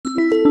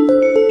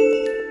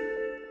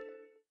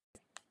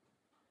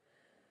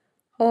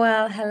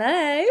Well,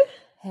 hello.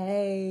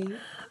 Hey.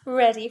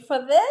 Ready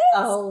for this?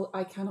 Oh,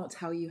 I cannot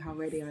tell you how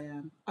ready I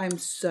am. I'm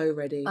so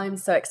ready. I'm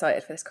so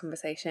excited for this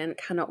conversation.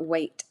 Cannot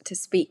wait to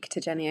speak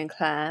to Jenny and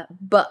Claire.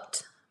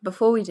 But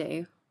before we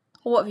do,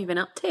 what have you been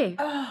up to?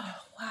 Oh,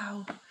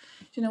 wow. Do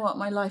you know what?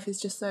 My life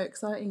is just so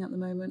exciting at the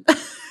moment.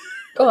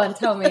 Go on,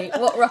 tell me.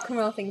 What rock and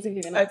roll things have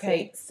you been up to?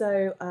 Okay,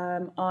 so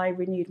I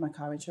renewed my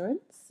car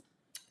insurance.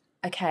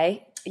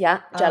 Okay,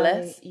 yeah,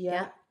 jealous.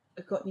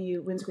 I've got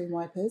new windscreen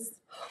wipers.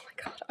 Oh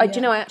my god. Do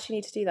you know I actually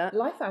need to do that?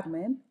 Life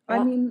admin. What?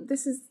 I mean,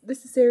 this is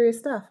serious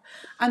stuff.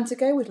 And to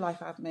go with life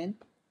admin,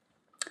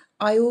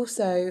 I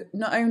also,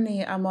 not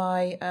only am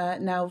I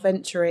now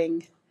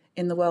venturing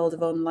in the world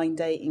of online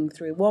dating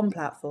through one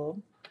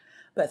platform,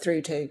 but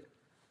through two.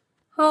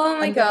 Oh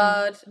my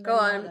god. I'm Go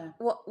going on. there.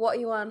 What are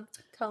you on?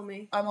 Tell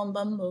me. I'm on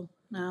Bumble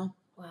now.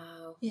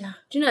 Wow. Yeah.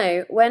 Do you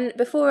know,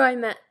 before I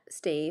met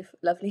Steve,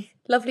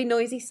 lovely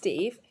noisy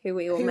Steve, who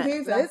we all met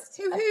last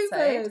Who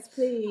episode, hoovers,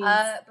 please?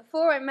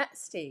 before I met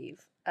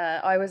Steve,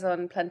 I was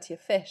on Plenty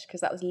of Fish because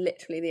that was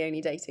literally the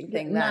only dating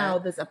thing there. Now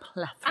there's a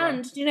plethora.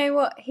 And do you know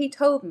what? He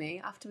told me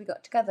after we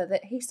got together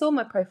that he saw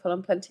my profile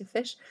on Plenty of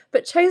Fish,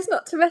 but chose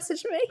not to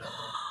message me.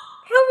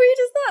 How rude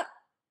is that?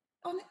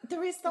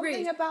 There is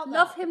something Rude. about that.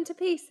 Love him to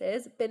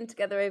pieces. Been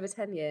together over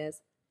 10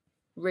 years.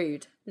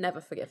 Rude. Never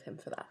forgive him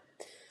for that.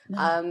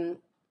 No.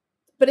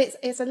 But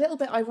it's a little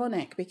bit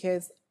ironic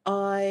because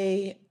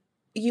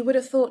you would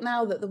have thought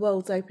now that the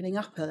world's opening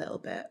up a little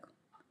bit,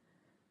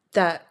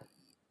 that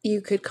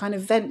you could kind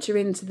of venture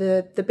into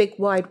the big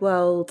wide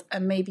world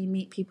and maybe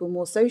meet people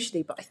more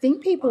socially. But I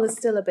think people are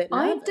still a bit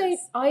nervous.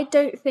 I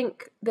don't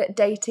think that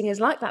dating is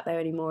like that though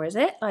anymore, is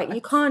it? Like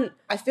you can't.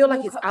 I feel like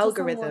walk it's up to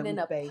algorithm someone in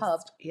a based. pub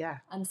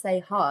and say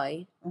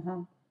hi.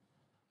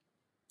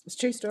 It's a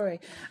true story.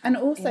 And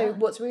also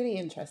what's really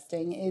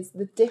interesting is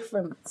the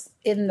difference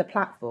in the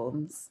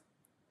platforms.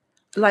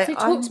 Like, so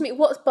talk to me.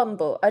 What's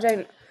Bumble? I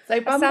don't. So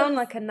I sound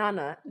like a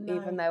nana,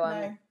 even though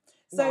I'm. No.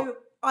 So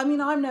I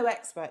mean, I'm no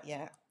expert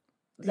yet.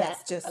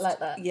 Let's just. I like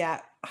that. Yeah,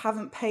 I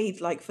haven't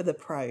paid like for the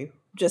pro.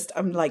 Just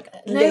I'm like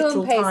no little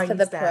one pays tiny for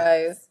the steps.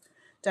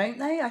 pro. Don't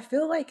they? I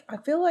feel like.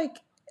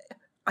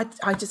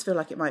 I just feel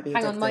like it might be.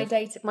 Hang on, my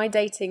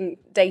dating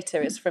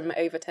data is from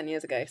over 10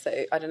 years ago,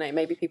 so I don't know.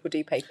 Maybe people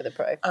do pay for the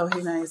pro. Oh,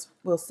 who knows?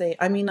 We'll see.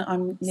 I mean,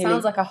 I'm nearly...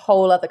 Sounds like a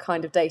whole other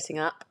kind of dating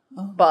app,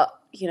 but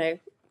you know,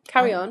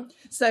 carry on.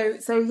 So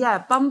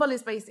yeah, Bumble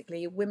is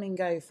basically women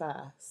go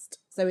first.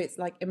 So it's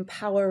like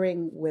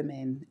empowering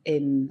women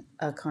in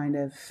a kind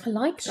of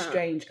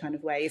strange kind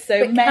of way.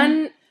 So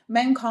men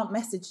can't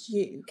message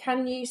you.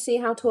 Can you see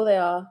how tall they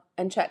are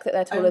and check that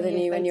they're taller than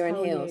you when you're in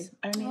heels?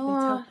 Only if they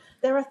tell.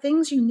 There are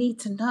things you need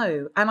to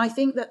know. And I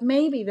think that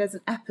maybe there's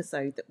an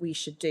episode that we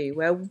should do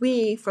where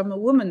we, from a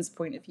woman's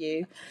point of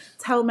view,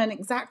 tell men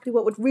exactly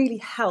what would really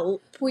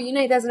help. Well, you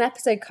know, there's an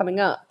episode coming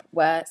up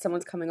where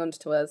someone's coming on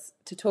to us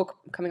to talk...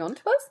 Coming on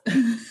to us?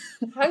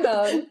 Hang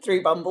on.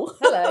 Through Bumble.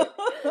 Hello.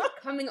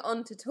 Coming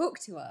on to talk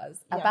to us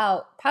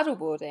about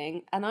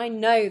paddleboarding. And I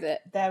know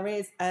that... There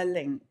is a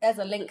link. There's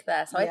a link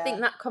there. So I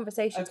think that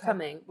conversation's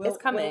coming. It's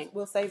coming.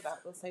 We'll save that.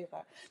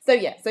 So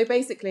yeah, so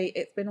basically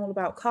it's been all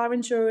about car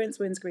insurance,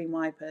 windscreen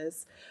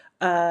wipers,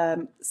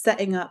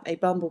 setting up a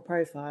Bumble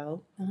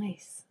profile.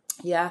 Nice.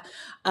 Yeah.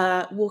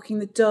 Walking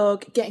the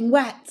dog, getting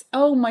wet.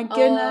 Oh my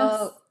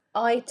goodness.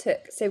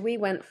 So we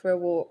went for a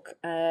walk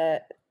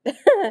at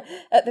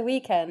the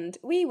weekend.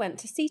 We went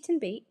to Seaton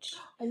Beach.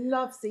 I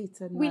love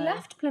Seaton. We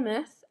left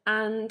Plymouth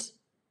and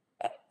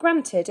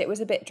granted it was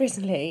a bit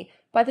drizzly.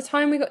 By the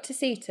time we got to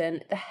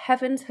Seaton, the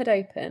heavens had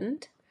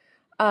opened.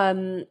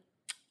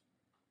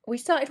 We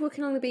started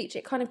walking along the beach.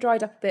 It kind of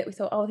dried up a bit. We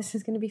thought, oh, this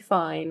is going to be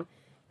fine.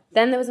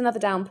 Then there was another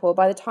downpour.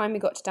 By the time we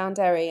got to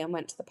Downderry and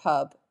went to the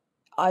pub,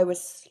 I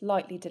was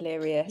slightly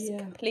delirious,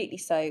 completely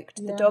soaked.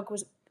 Yeah. The dog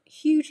was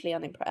hugely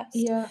unimpressed.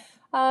 Yeah.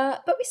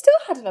 But we still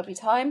had a lovely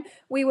time.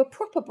 We were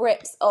proper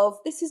Brits of,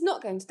 this is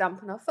not going to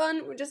dampen our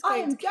fun. We're just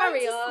going to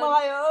carry on.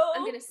 Smile.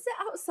 I'm going to sit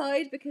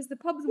outside because the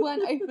pubs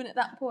weren't open at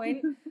that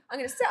point. I'm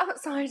going to sit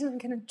outside and I'm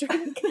going to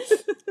drink.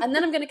 And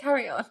then I'm going to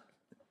carry on.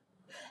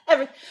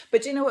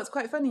 But do you know what's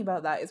quite funny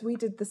about that is we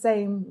did the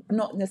same,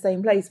 not in the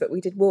same place, but we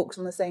did walks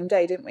on the same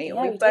day, didn't we?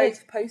 Yeah, and we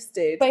both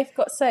posted. Both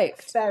got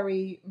soaked.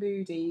 Very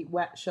moody,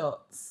 wet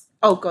shots.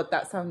 Oh God,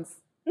 that sounds...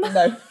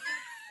 No.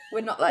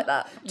 We're not like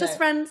that. Just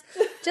friends.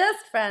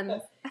 Just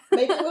friends.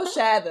 Maybe we'll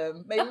share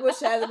them.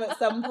 At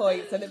some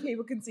point so that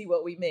people can see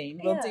what we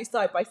mean. We'll do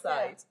side by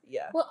side.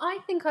 Yeah. Well, I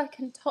think I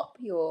can top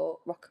your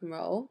rock and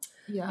roll.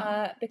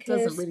 Yeah.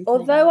 Because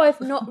although I've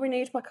not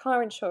renewed my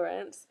car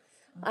insurance,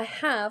 I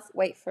have,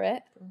 wait for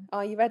it,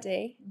 are you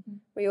ready?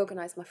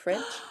 Reorganised my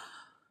fridge.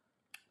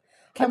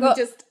 Can we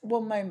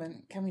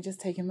just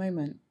take a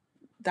moment?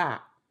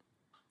 That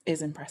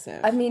is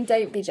impressive. I mean,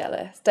 don't be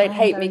jealous. Don't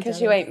hate me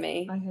because you ain't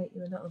me. I hate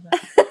you a little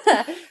bit.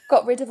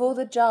 Got rid of all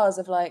the jars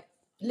of like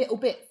little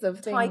bits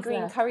of Thai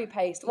green curry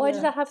paste. Why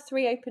did I have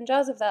 3 open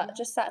jars of that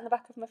just sat in the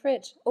back of my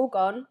fridge? All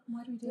gone.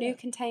 Why do we do New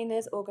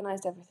containers,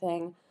 organised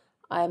everything.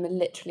 I am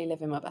literally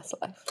living my best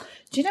life.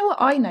 Do you know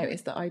what I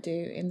noticed that I do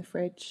in the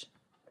fridge?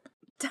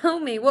 Tell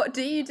me, what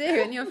do you do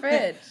in your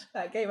fridge?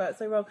 That came out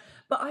so wrong.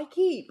 But I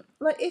keep,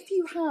 like, if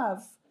you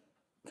have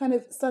kind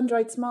of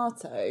sun-dried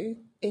tomato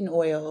in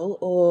oil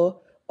or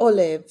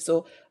olives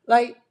or,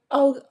 like,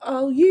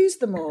 I'll use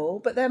them all,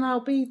 but then I'll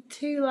be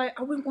too, like,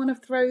 I wouldn't want to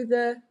throw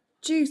the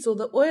juice or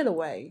the oil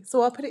away.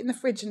 So I'll put it in the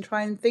fridge and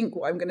try and think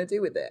what I'm going to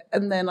do with it.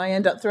 And then I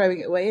end up throwing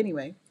it away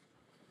anyway.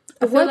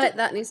 I feel like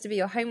that needs to be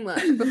your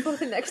homework before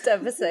the next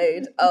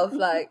episode of,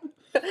 like,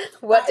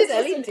 what did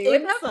Ellie do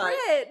in her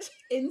fridge?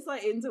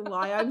 Insight into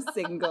why I'm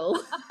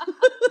single.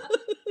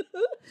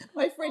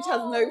 My fridge has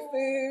no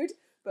food,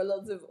 but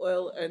lots of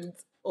oil and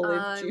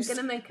olive juice. I'm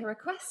going to make a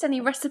request.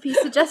 Any recipe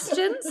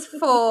suggestions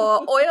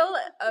for oil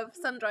of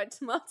sun-dried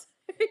tomatoes?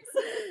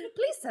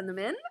 Please send them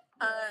in.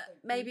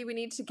 Maybe we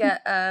need to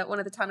get one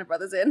of the Tanner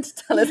brothers in to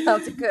tell us how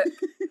to cook.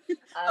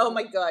 Oh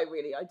my God,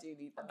 I do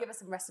need that. Give us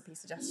some recipe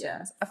suggestions.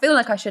 Yeah. I feel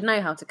like I should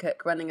know how to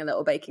cook running a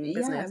little baking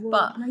business,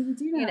 but no, you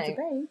do know how to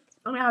bake.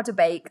 I know how to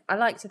bake. I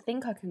like to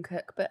think I can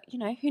cook, but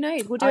who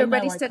knows? We'll do a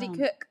ready, steady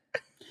cook.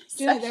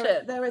 Do you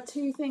know, there are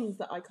two things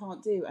that I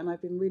can't do, and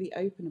I've been really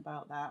open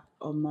about that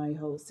on my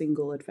whole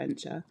single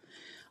adventure.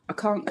 I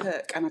can't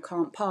cook and I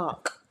can't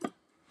park.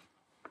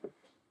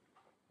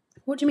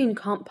 What do you mean you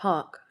can't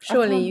park?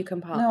 Surely you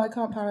can park. No, I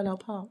can't parallel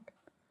park.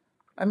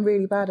 I'm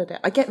really bad at it.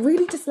 I get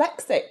really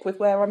dyslexic with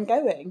where I'm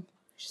going.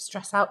 You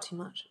stress out too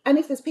much. And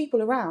if there's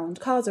people around,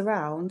 cars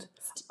around,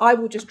 I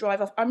will just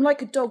drive off. I'm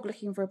like a dog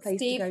looking for a place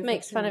to go. Steve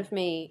makes fun of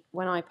me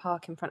when I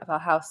park in front of our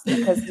house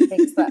because he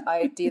thinks that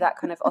I do that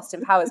kind of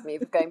Austin Powers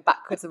move of going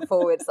backwards and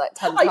forwards like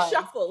 10 times. I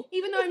shuffle.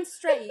 Even though I'm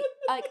straight,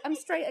 like I'm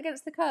straight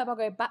against the curb, I'll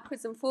go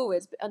backwards and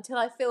forwards until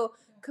I feel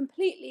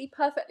completely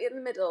perfectly in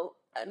the middle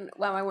and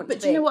where I want to be.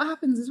 But do you know what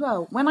happens as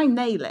well? When I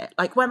nail it,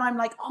 like when I'm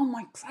like, oh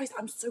my Christ,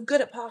 I'm so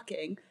good at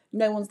parking,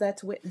 no one's there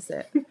to witness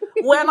it.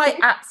 When I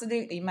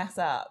absolutely mess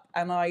up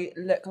and I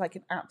look like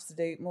an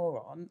absolute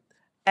moron,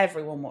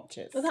 everyone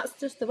watches. Well, that's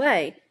just the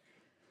way.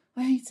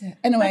 I hate it.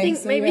 Anyway, I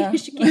think maybe you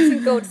should keep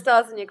some gold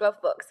stars in your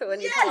glove box for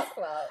when you park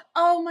well.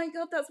 Oh my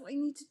God, that's what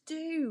you need to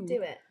do.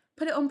 Do it.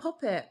 Put it on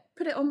Pop-It.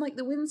 Put it on like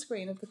the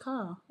windscreen of the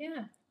car.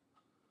 Yeah.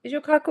 Is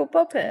your car called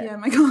Pop-It? Yeah,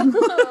 my God.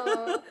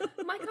 Oh,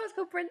 my car's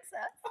called Princess.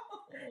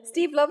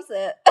 Steve loves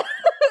it.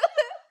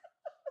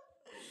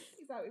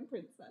 He's out in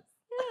Princess.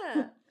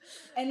 Yeah.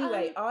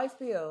 Anyway, I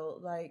feel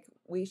like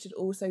we should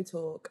also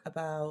talk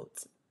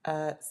about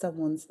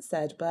someone's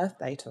said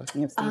birthday,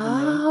 talking of Stephen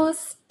Lee. Oh,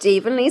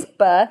 Stephen Lee's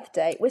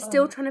birthday. We're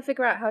still trying to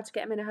figure out how to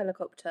get him in a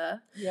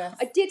helicopter. Yes.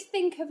 I did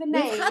think of a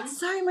name. We've had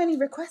so many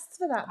requests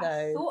for that,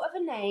 though. I thought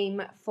of a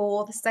name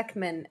for the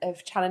segment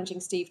of challenging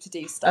Steve to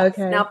do stuff.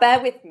 Okay. Now,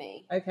 bear with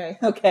me. Okay.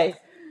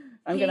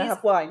 I'm going to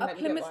have wine. A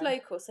Plymouth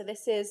local, so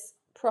this is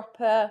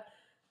proper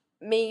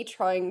me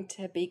trying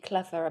to be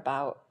clever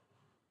about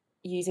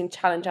using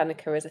Challenge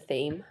Annika as a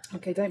theme.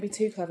 Okay, don't be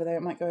too clever though,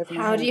 it might go over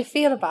my How head. do you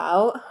feel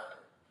about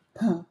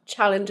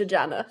Challenger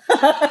Jana?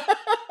 I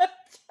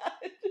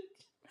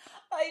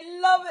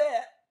love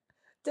it.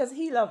 Does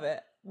he love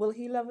it? Will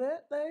he love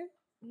it though?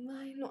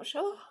 I'm not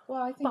sure.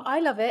 Well, I think. But I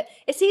love it.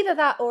 It's either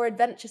that or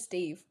Adventure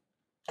Steve.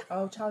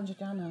 Oh, Challenger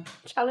Jana.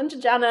 Challenger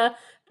Jana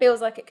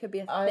feels like it could be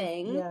a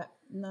thing. Yeah,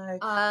 no.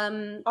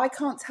 I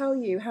can't tell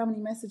you how many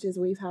messages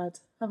we've had,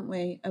 haven't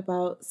we,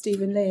 about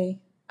Stephen Lee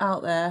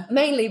out there.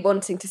 Mainly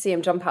wanting to see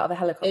him jump out of a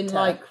helicopter. In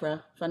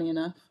Lycra, funny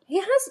enough. He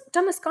has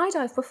done a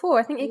skydive before.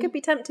 I think he could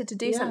be tempted to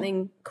do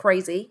something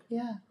crazy.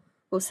 Yeah.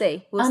 We'll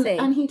see. We'll see.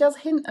 And he does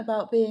hint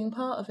about being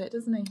part of it,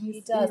 doesn't he?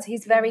 He does.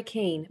 He's very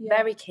keen. Yeah.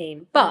 Very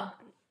keen. But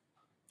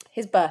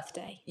his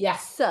birthday. Yeah.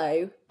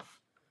 So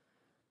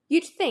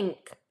you'd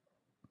think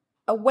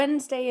a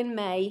Wednesday in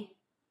May,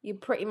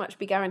 you'd pretty much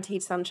be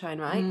guaranteed sunshine,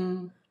 right?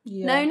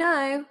 Yeah.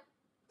 No.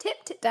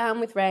 Tipped it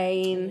down with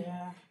rain.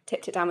 Yeah.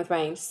 Tipped it down with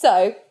rain.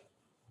 So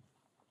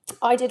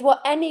I did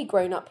what any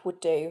grown-up would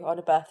do on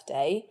a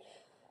birthday.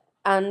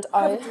 And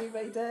Have a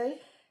duvet day?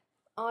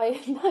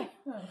 No.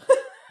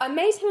 I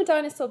made him a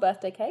dinosaur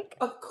birthday cake.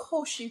 Of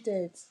course you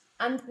did.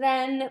 And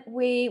then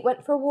we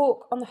went for a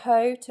walk on the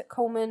Hoe, took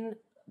Coleman,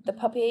 the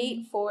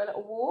puppy, for a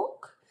little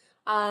walk.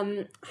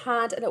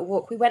 Had a little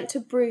walk. We went to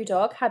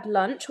Brewdog, had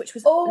lunch, which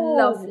was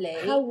lovely.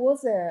 How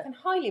was it? I can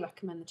highly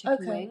recommend the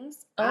chicken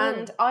wings.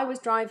 And I was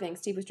driving,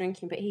 Steve was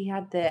drinking, but he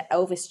had the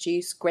Elvis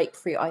Juice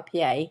grapefruit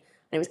IPA, and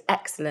it was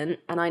excellent.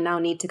 And I now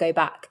need to go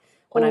back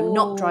when I'm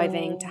not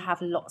driving to have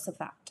lots of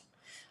that.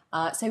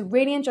 So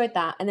really enjoyed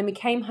that. And then we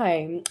came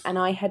home and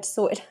I had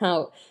sorted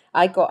out,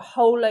 I got a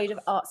whole load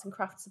of arts and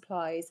craft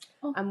supplies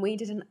and we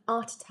did an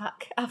art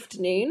attack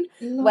afternoon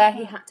where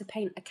he had to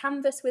paint a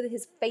canvas with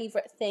his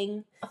favourite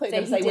thing. I thought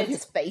you were going to say with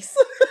his face.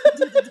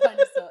 Did a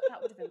dinosaur.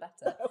 That would have been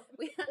better.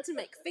 We had to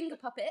make finger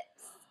puppets.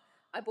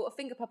 I bought a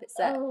finger puppet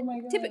set. Oh my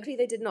God. Typically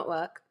they did not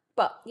work,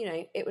 but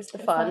it was the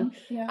fun.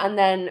 Yeah. And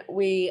then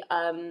we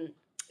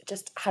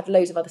just had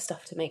loads of other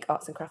stuff to make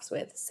arts and crafts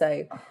with.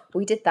 So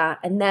we did that.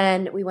 And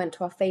then we went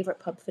to our favourite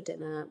pub for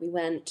dinner. We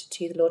went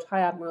to the Lord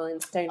High Admiral in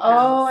Stonehouse.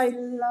 Oh, I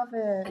love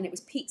it. And it was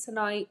pizza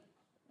night.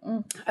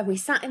 And we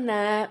sat in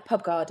their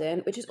pub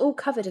garden, which is all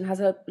covered and has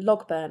a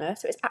log burner,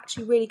 so it's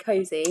actually really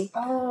cosy.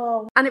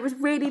 Oh, And it was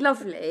really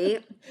lovely,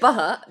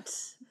 but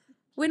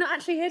we're not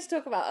actually here to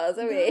talk about us,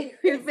 are we?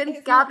 We've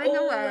been gabbing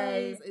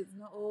away. It's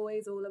not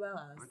always all about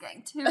us. We're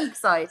getting too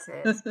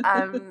excited.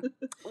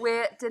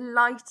 We're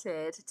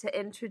delighted to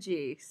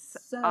introduce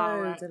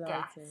our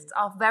guests,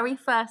 our very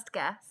first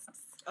guests.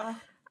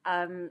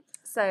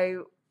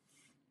 So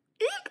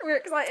we're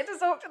excited to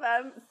talk to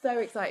them. So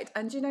excited.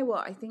 And do you know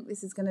what? I think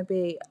this is going to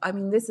be,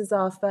 this is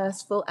our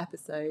first full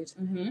episode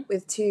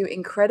with two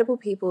incredible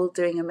people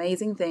doing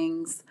amazing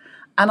things.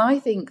 And I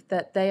think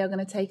that they are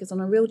going to take us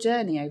on a real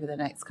journey over the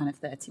next kind of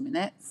 30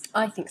 minutes.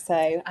 I think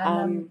so.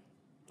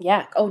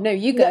 Yeah. Oh, no,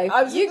 you go.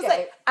 Yeah, you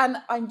go. And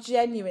I'm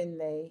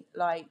genuinely,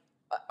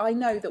 I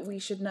know that we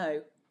should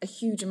know a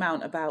huge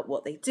amount about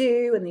what they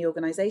do and the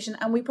organisation.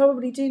 And we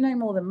probably do know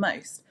more than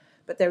most.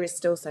 But there is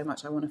still so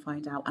much I want to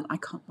find out. And I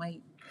can't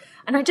wait.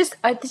 And I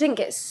think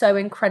it's so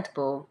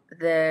incredible,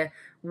 the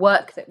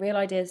work that Real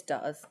Ideas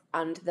does,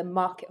 and the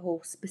Market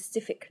Hall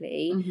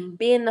specifically,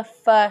 being the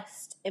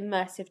first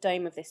immersive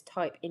dome of this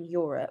type in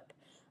Europe.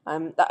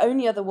 The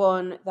only other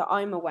one that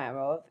I'm aware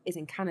of is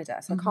in Canada,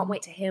 so I can't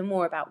wait to hear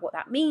more about what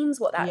that means,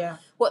 what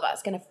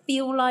that's going to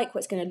feel like, what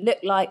it's going to look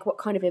like, what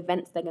kind of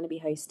events they're going to be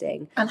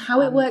hosting. And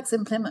how it works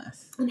in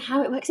Plymouth.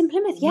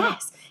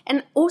 Yes.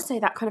 And also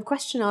that kind of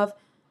question of,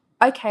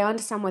 okay, I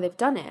understand why they've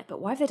done it,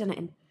 but why have they done it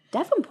in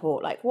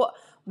Devonport?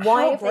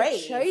 Why have they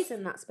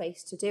chosen that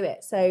space to do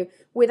it? So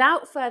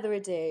without further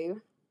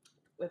ado,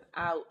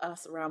 without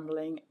us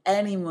rambling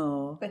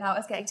anymore, without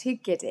us getting too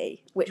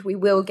giddy, which we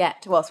will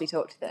get whilst we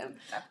talk to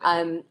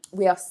them,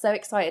 we are so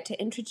excited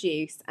to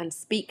introduce and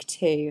speak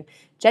to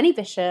Jenny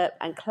Bishop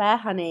and Claire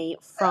Honey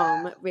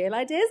from Real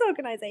Ideas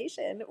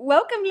Organisation.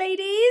 Welcome,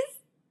 ladies.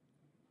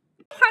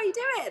 How are you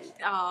doing?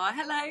 Oh,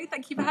 hello.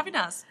 Thank you for having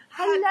us.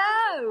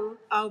 Hello.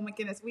 Oh my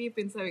goodness, we've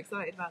been so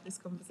excited about this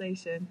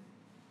conversation.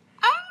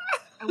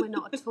 And we're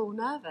not at all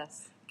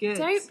nervous. Good.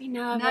 Don't be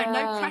nervous.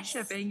 No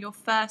pressure being your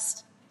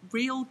first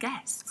real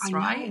guests,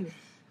 right?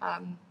 We're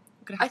going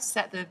to have to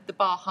set the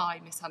bar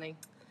high, Miss Honey.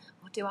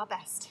 We'll do our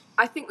best.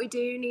 I think we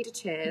do need a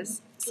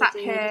cheers. Sat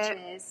here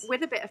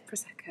with a bit of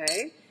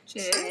Prosecco.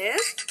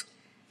 Cheers.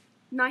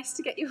 Nice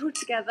to get you all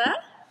together.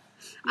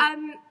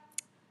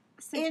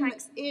 So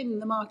in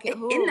the Market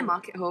Hall. In the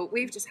Market Hall.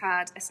 We've just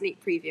had a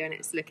sneak preview and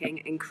it's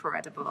looking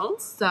incredible.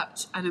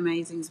 Such an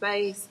amazing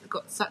space.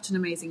 Got such an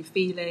amazing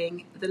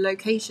feeling. The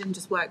location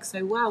just works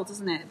so well,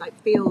 doesn't it?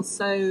 Feels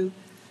so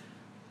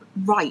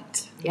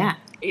right. Yeah.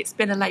 It's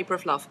been a labour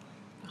of love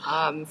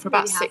for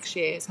about 6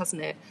 years,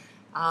 hasn't it?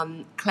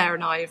 Claire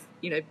and I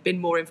have, been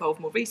more involved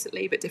more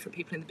recently, but different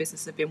people in the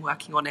business have been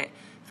working on it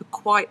for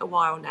quite a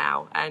while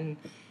now. And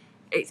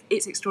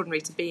it's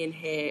extraordinary to be in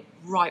here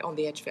right on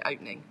the edge of it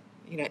opening.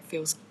 It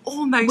feels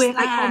almost we're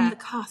there. on the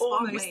cusp,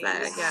 almost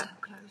there. Yeah,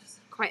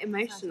 close. Quite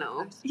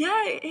emotional.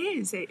 Yeah, it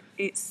is.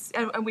 It's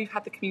and we've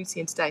had the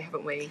community in today,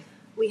 haven't we?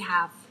 We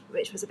have,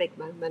 which was a big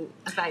moment,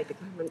 a very big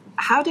moment.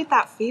 How did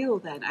that feel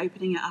then,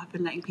 opening it up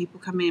and letting people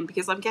come in?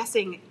 Because I'm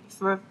guessing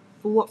for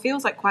what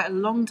feels like quite a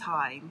long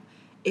time,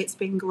 it's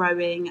been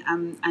growing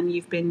and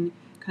you've been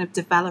kind of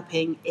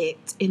developing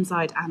it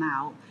inside and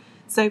out.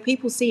 So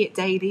people see it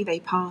daily, they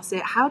pass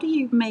it. How do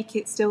you make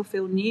it still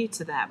feel new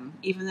to them,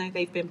 even though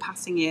they've been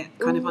passing it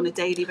kind of on a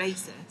daily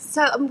basis?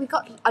 So we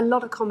got a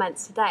lot of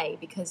comments today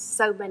because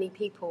so many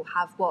people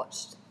have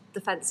watched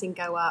the fencing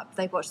go up,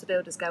 they've watched the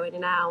builders go in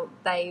and out,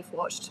 they've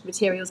watched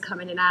materials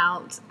come in and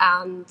out,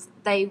 and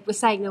they were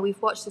saying, no,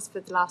 we've watched this for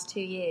the last 2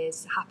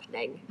 years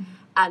happening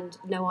and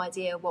no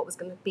idea what was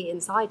going to be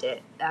inside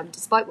it.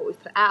 Despite what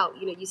we've put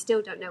out, you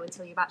still don't know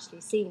until you've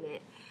actually seen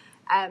it.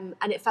 And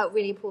it felt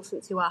really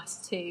important to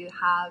us to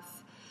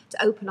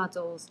open our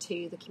doors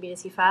to the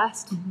community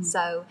first. Mm-hmm.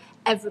 So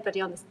everybody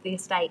on the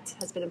estate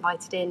has been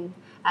invited in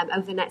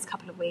over the next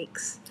couple of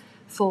weeks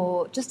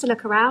for just to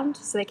look around.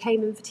 So they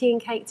came in for tea and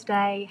cake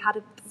today, had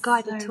a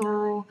guided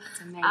tour,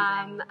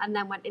 and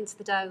then went into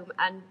the dome,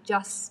 and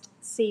just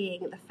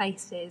seeing the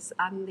faces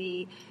and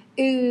the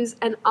oohs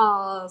and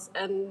ahs,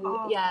 and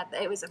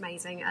it was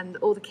amazing. And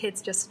all the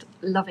kids just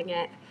loving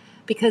it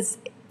because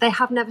they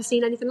have never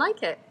seen anything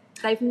like it.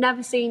 They've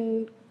never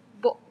seen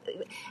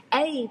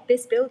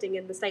this building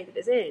in the state that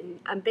it's in,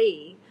 and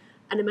B,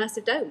 an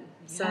immersive dome.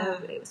 So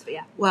it was,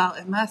 Well,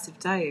 immersive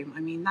dome,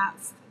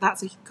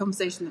 that's a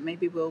conversation that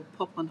maybe we'll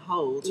pop on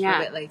hold for a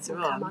bit later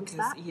on. Come on to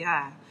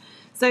that.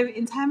 So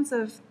in terms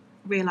of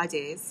Real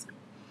Ideas,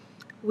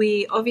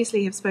 we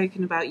obviously have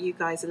spoken about you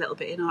guys a little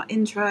bit in our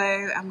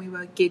intro, and we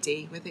were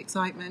giddy with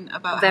excitement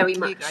about how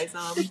you guys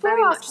are.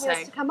 Very much so.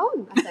 To come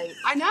on, I think.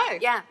 I know.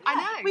 Yeah, I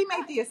know. We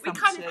made the assumption. We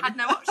kind of had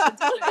no option,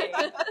 didn't we?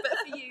 But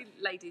for you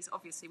ladies,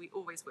 obviously, we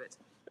always would.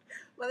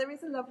 Well, there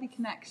is a lovely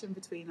connection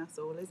between us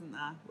all, isn't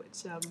there?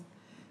 Which,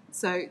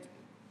 so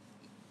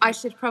I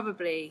should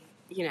probably,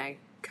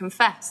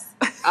 confess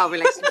our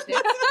relationship.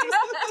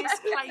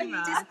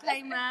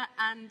 Disclaimer,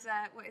 and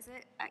what is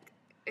it?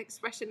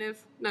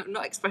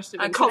 Not expression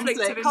of conflict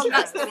of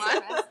interest.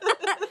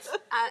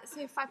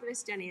 So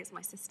Fabulous Jenny is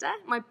my sister,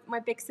 my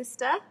big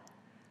sister.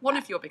 One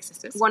of your big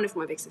sisters. One of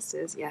my big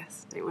sisters,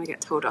 yes. Don't want to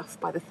get told off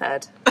by the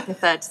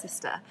third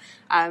sister.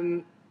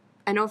 And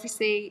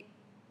obviously,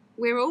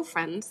 we're all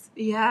friends.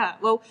 Yeah.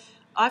 Well,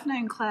 I've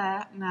known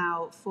Claire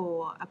now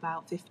for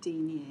about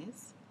 15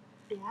 years.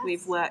 Yes.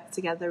 We've worked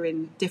together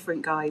in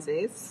different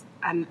guises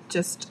and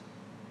just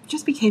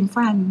became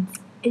friends.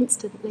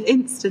 Instantly.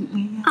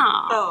 Yeah.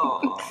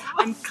 Aww.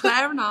 And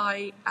Claire and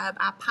I,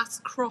 our paths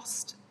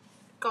crossed,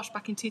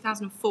 back in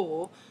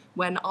 2004,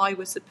 when I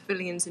was at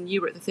Pavilions and you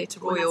were at the Theatre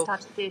Royal. When I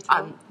started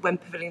Theatre. When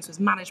Pavilions was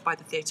managed by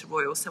the Theatre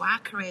Royal. So our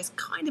careers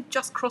kind of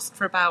just crossed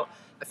for about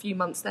a few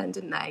months then,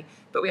 didn't they?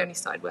 But we only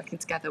started working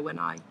together when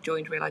I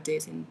joined Real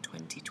Ideas in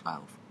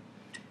 2012.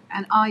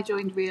 And I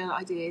joined Real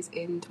Ideas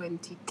in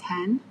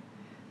 2010.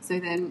 So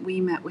then we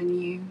met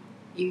when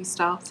you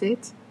started.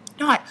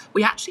 Right,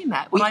 we actually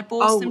met when I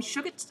bought some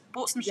sugar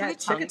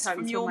tongues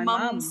from your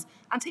mum's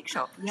antique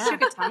shop. Yeah.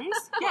 Sugar tongues?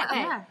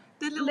 Yeah.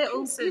 The little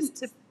pincers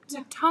to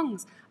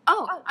tongues.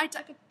 I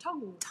took a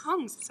tongue.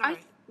 Tongues, sorry. I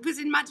was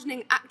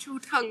imagining actual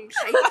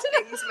tongue-shaped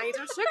things made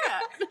of sugar.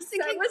 I was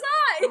thinking, So was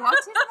I. what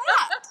is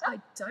that? I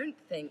don't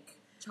think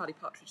Charlie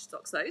Partridge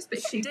stocks those, but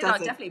if She she did,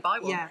 doesn't. I'd definitely buy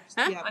one. Yeah,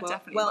 I'd well,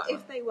 definitely well, buy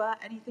if they were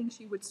anything,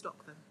 she would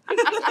stock them.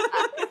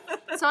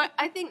 So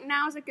I think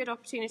now's a good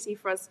opportunity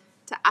for us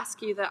to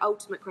ask you the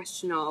ultimate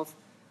question of,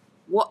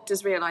 what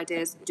does Real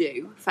Ideas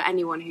do for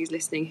anyone who's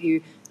listening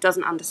who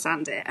doesn't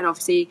understand it? And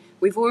obviously,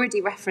 we've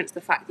already referenced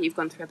the fact that you've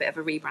gone through a bit of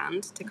a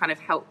rebrand to kind of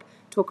help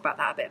talk about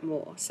that a bit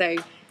more. So,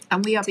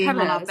 And we are being on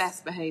tell our us-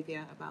 best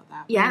behaviour about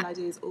that. Yeah. Real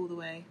Ideas all the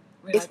way.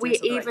 Real if we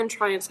Ideas are great. even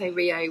try and say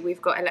Rio,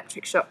 we've got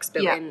electric shocks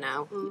built in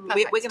now. We're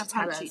Perfect going to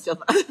tell punch us. each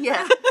other.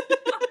 Yeah.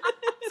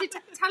 So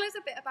tell us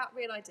a bit about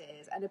Real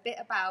Ideas and a bit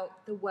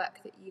about the work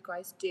that you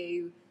guys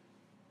do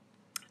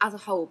as a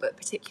whole, but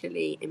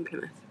particularly in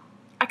Plymouth.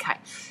 Okay,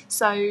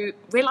 so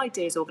Real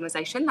Ideas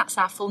Organisation, that's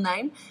our full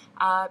name.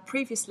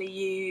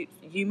 Previously,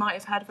 you might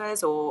have heard of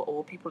us,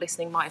 or people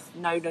listening might have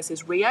known us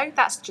as RIO.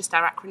 That's just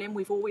our acronym.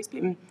 We've always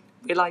been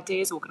Real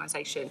Ideas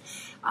Organisation.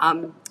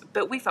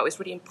 But we felt it was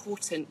really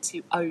important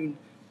to own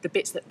the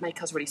bits that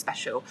make us really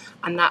special,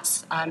 and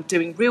that's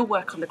doing real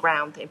work on the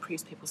ground that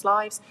improves people's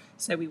lives.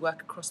 So we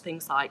work across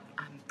things like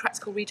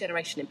practical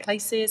regeneration in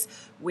places.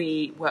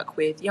 We work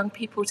with young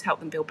people to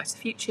help them build better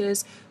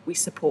futures. We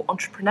support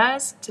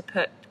entrepreneurs to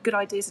put good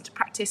ideas into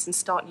practice and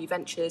start new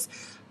ventures.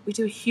 We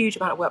do a huge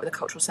amount of work with the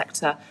cultural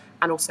sector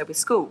and also with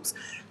schools.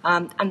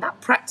 And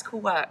that practical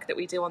work that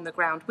we do on the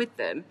ground with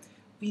them,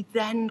 we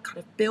then kind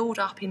of build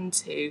up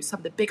into some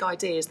of the big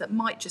ideas that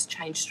might just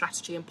change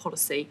strategy and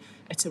policy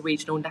at a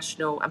regional,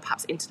 national and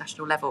perhaps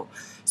international level.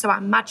 So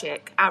our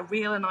magic, our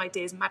Real and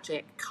Ideas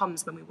magic,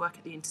 comes when we work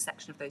at the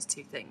intersection of those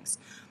two things.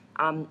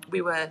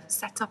 We were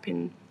set up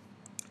in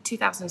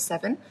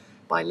 2007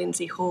 by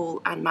Lindsay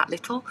Hall and Matt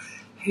Little,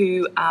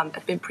 who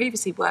had been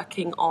previously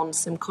working on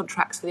some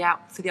contracts for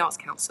the Arts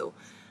Council.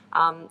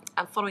 And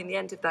following the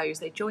end of those,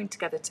 they joined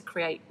together to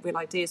create Real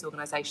Ideas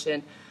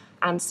Organisation.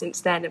 And since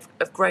then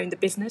have grown the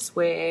business.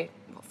 We're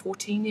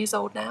 14 years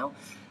old now.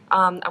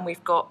 And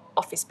we've got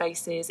office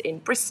spaces in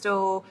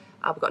Bristol.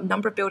 We've got a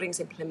number of buildings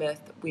in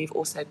Plymouth. We've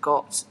also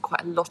got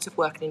quite a lot of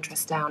work and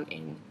interest down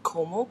in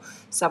Cornwall.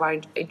 So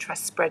our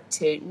interest spread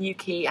to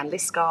Newquay and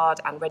Liskeard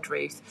and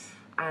Redruth.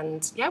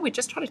 And yeah, we're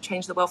just trying to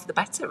change the world for the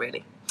better,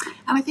 really.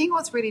 And I think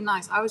what's really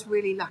nice, I was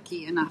really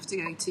lucky enough to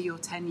go to your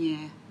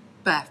 10-year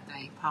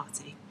birthday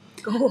party.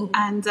 Oh.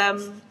 And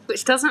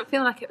Which doesn't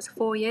feel like it was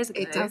 4 years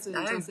ago. it doesn't,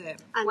 does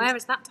it? And Where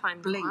is that time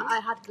Blink. gone?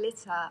 I had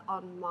glitter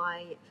on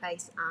my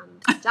face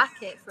and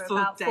jacket for For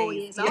about 4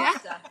 days. years Yeah.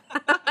 after.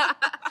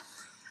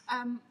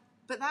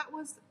 But that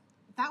was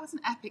an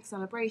epic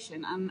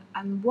celebration,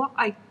 and what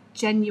I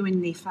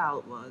genuinely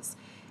felt was,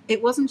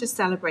 it wasn't just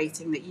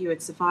celebrating that you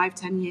had survived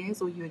 10 years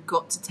or you had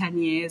got to 10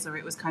 years or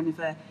it was kind of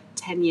a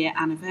 10-year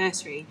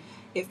anniversary.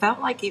 It felt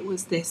like it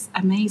was this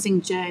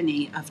amazing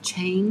journey of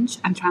change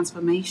and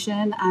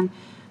transformation, and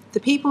the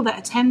people that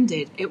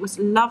attended, it was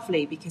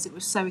lovely because it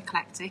was so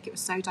eclectic, it was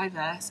so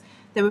diverse.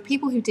 There were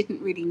people who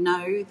didn't really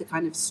know the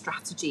kind of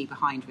strategy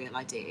behind Real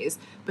Ideas,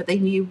 but they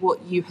knew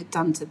what you had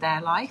done to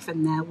their life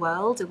and their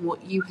world and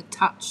what you had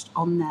touched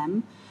on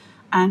them.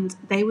 And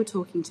they were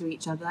talking to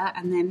each other,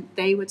 and then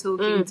they were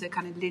talking to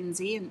kind of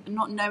Lindsay, and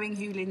not knowing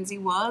who Lindsay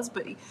was.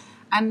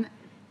 And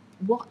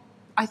what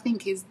I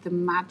think is the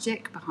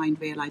magic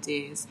behind Real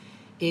Ideas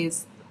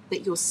is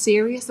that you're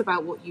serious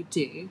about what you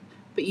do,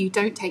 but you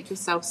don't take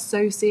yourself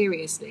so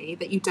seriously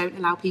that you don't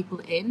allow people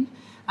in.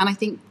 And I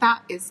think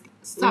that is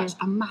such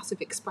a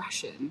massive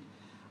expression.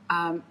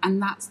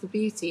 And that's the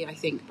beauty, I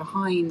think,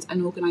 behind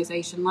an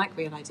organisation like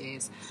Real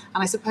Ideas.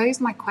 And I suppose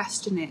my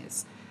question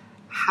is,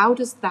 how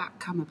does that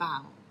come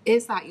about?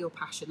 Is that your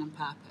passion and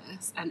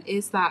purpose? And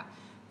is that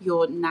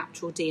your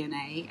natural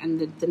DNA? And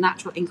the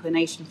natural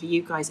inclination for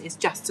you guys is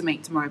just to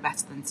make tomorrow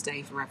better than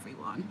today for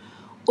everyone?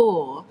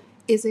 Or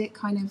is it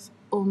kind of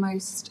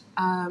almost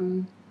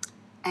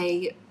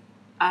a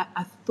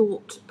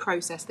thought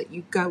process that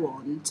you go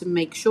on to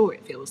make sure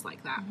it feels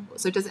like that?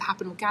 So does it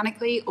happen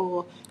organically,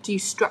 or do you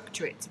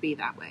structure it to be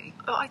that way?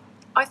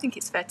 I think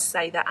it's fair to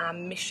say that our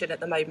mission at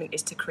the moment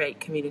is to create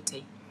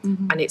community.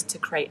 And it's to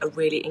create a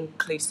really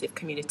inclusive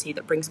community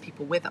that brings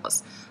people with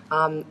us.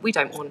 We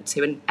don't want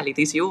to, and Ellie,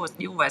 these are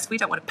your words, we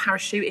don't want to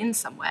parachute in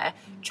somewhere,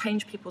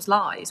 change people's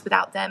lives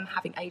without them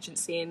having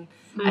agency and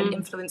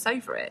influence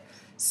over it.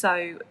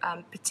 So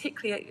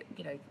particularly,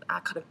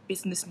 our kind of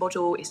business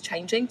model is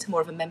changing to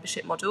more of a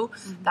membership model.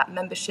 That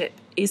membership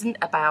isn't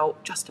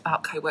just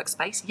about co-work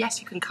space. Yes,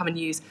 you can come and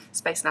use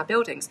space in our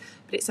buildings,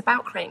 but it's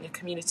about creating a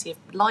community of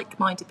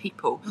like-minded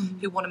people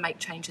who want to make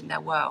change in their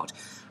world.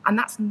 And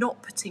that's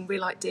not putting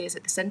real ideas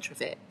at the centre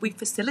of it. We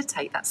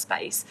facilitate that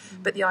space,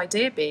 but the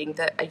idea being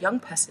that a young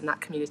person in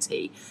that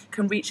community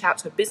can reach out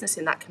to a business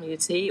in that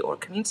community or a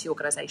community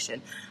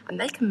organisation, and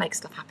they can make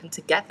stuff happen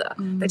together.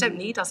 They don't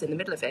need us in the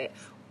middle of it.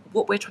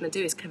 What we're trying to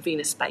do is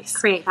convene a space.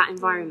 Create that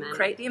environment.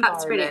 Create the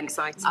environment. That's really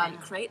exciting.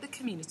 Create the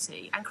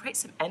community and create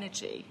some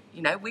energy.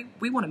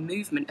 We want a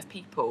movement of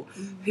people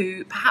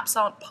who perhaps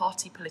aren't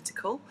party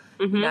political.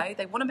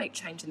 They want to make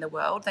change in the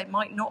world. They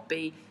might not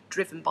be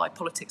driven by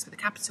politics with a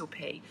capital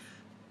P,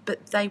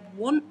 but they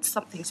want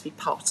something to be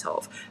part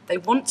of. They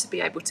want to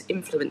be able to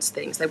influence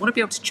things. They want to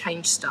be able to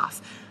change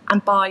stuff.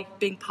 And by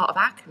being part of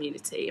our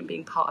community and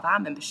being part of our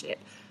membership,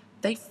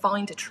 they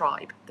find a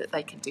tribe that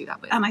they can do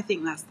that with. And I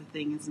think that's the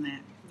thing, isn't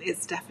it?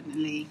 It's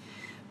definitely,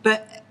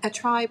 but a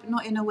tribe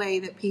not in a way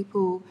that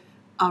people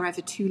are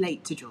ever too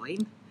late to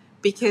join,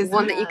 because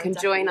one that you can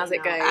join as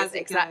it goes.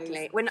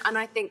 Exactly. And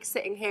I think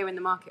sitting here in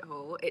the market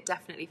hall, it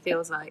definitely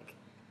feels like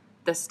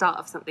the start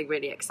of something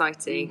really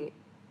exciting.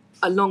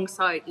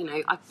 Alongside,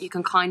 you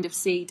can kind of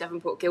see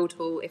Devonport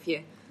Guildhall if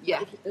you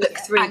look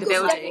through the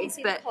buildings,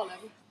 but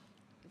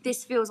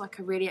this feels like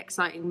a really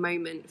exciting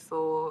moment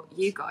for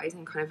you guys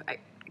and kind of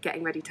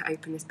getting ready to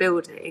open this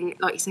building,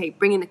 like you say,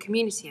 bringing the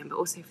community in, but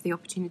also for the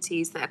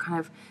opportunities that are kind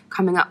of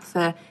coming up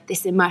for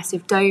this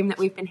immersive dome that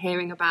we've been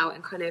hearing about,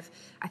 and kind of,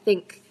 I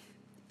think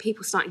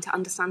people starting to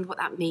understand what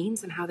that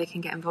means and how they can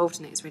get involved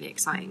in it is really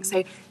exciting.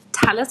 So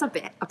tell us a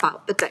bit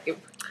about the dome.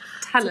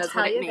 Tell us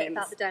what it means. A bit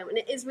about the dome, and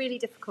it is really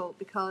difficult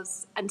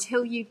because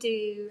until you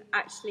do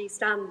actually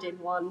stand in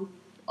one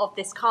of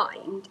this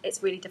kind,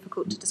 it's really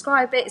difficult to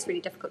describe it, it's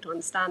really difficult to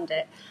understand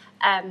it.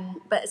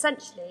 But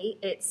essentially,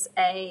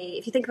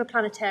 if you think of a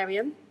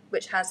planetarium,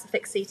 which has the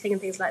fixed seating and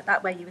things like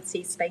that, where you would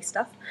see space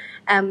stuff,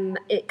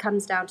 it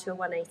comes down to a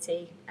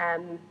 180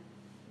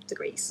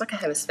 degrees. Like a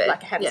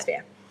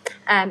hemisphere.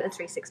 And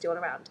 360 all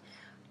around.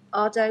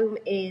 Our dome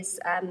is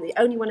the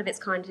only one of its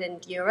kind in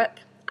Europe,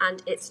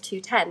 and it's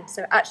 210,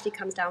 so it actually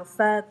comes down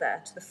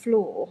further to the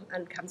floor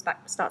and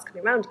starts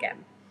coming around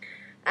again.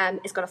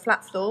 It's got a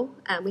flat floor,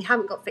 and we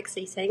haven't got fixed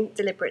seating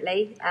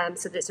deliberately,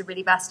 so that it's a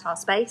really versatile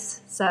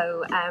space.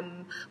 So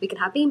we can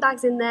have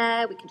beanbags in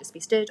there, we can just be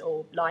stood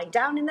or lying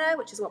down in there,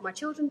 which is what my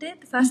children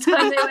did the first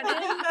time they went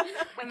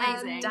in.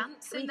 Amazing.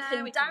 Dance in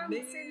there, we can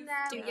dance in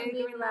there, do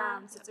yoga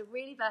around. So it's a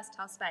really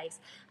versatile space,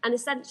 and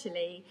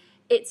essentially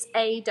it's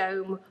a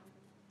dome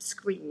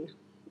screen.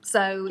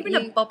 So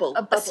a bubble,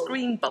 a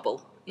screen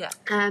bubble. Yeah.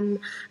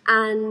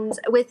 And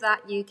with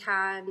that, you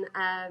can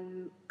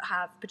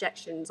have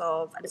projections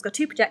of, and it's got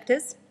 2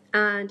 projectors,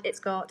 and it's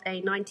got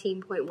a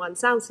 19.1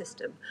 sound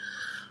system,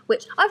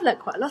 which I've learnt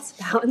quite a lot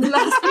about in the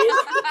last few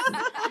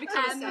years. You've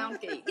become a sound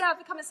geek. Yeah, I've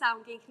become a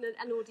sound geek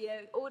and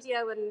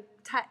audio and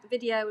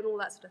video and all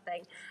that sort of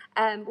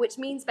thing, which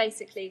means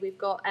basically we've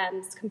got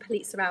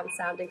complete surround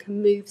sound and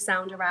can move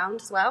sound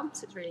around as well,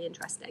 so it's really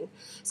interesting.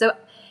 So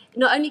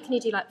not only can you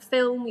do like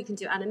film, you can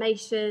do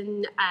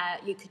animation,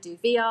 you could do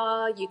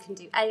VR, you can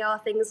do AR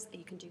things,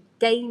 you can do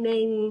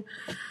gaming,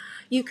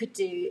 you could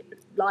do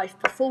live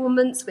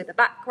performance with a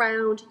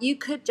background, you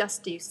could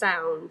just do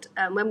sound.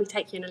 When we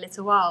take you in a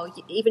little while,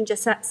 even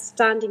just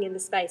standing in the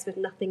space with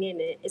nothing in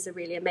it is a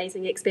really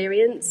amazing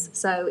experience.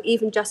 So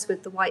even just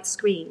with the white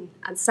screen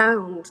and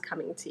sound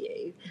coming to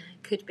you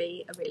could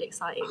be a really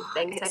exciting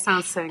thing. It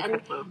sounds so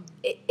incredible.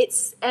 It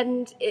is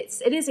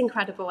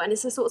incredible, and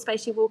it's the sort of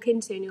space you walk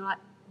into and you're like,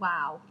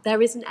 wow,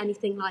 there isn't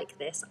anything like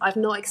this. I've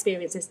not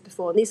experienced this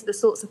before. And these are the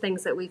sorts of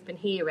things that we've been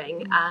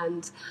hearing.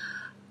 And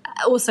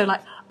also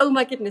like, oh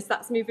my goodness,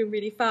 that's moving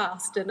really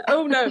fast. And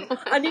oh no,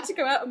 I need to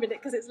go out a minute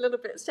because it's a little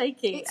bit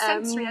shaky. It's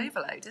sensory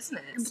overload, isn't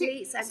it?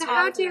 Complete sensory So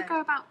how do you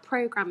go about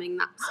programming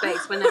that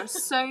space when there are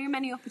so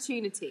many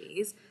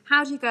opportunities?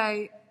 How do you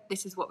go,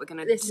 this is what we're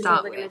going to start with? This is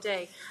what we're going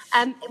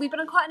to do. We've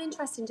been on quite an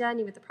interesting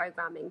journey with the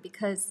programming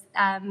because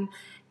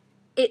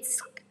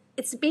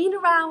it's been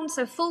around,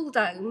 so Full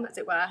Dome, as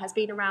it were, has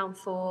been around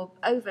for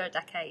over a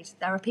decade.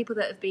 There are people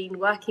that have been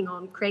working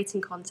on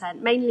creating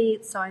content, mainly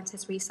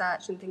scientists,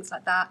 research and things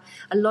like that.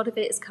 A lot of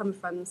it has come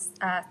from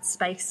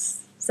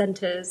space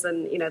centres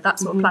and, that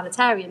sort of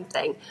planetarium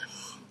thing.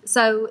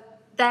 So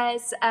there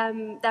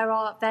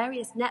are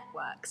various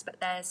networks, but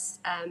there's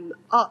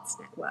arts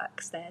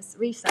networks, there's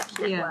research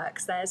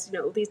networks, there's,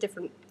 all these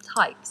different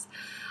types.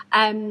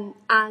 And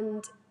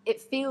it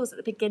feels at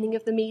the beginning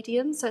of the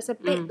medium, so it's a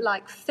bit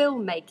like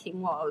filmmaking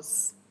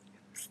was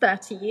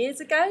 30 years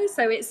ago.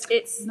 So it's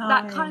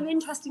that kind of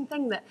interesting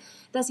thing that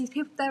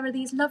there are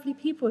these lovely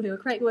people who are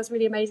creating all this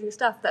really amazing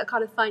stuff that are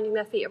kind of finding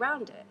their feet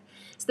around it.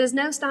 So there's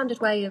no standard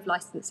way of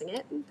licensing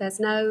it. There's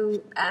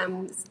no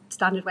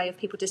standard way of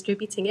people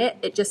distributing it.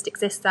 It just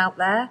exists out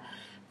there.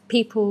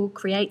 People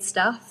create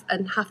stuff,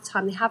 and half the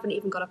time they haven't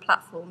even got a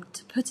platform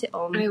to put it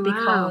on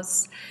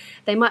because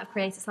they might have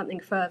created something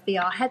for a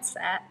VR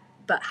headset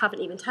but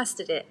haven't even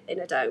tested it in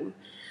a dome.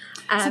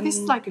 So this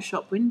is like a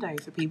shop window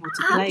for people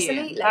to play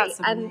in. That's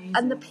amazing.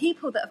 And the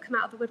people that have come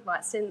out of the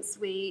woodwork since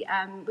we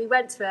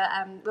went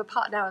to we're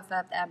part now of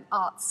the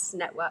Arts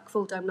Network,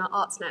 Full Dome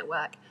Arts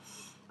Network.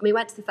 And we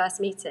went to the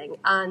first meeting,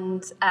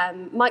 and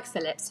Mike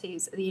Phillips,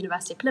 who's at the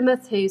University of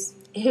Plymouth, who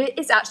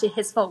is actually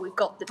his fault we've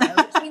got the dome.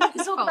 We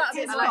can talk about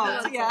his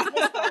fault,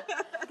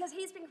 because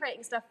he's been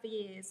creating stuff for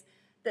years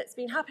that's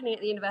been happening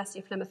at the University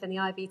of Plymouth and the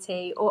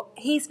IVT, or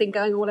he's been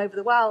going all over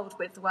the world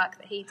with the work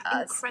that he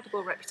does.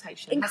 Incredible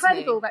reputation.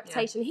 Incredible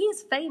reputation. Yeah. He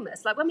is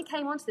famous. Like when we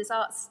came onto this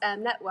arts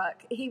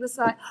network, he was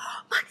like,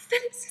 oh, Mike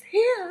Phillips is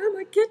here. Oh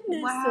my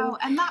goodness. Wow.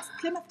 And that's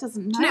Plymouth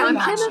doesn't know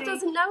that. Plymouth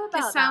doesn't know about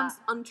that. This sounds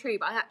untrue,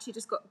 but I actually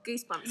just got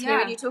goosebumps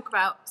hearing you talk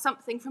about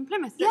something from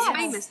Plymouth that's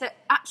famous that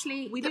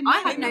actually I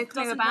have no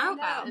clue about,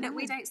 that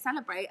we don't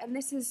celebrate, and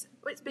this is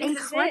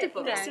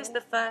incredible. This is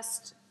the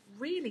first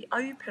really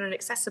open and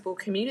accessible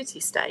community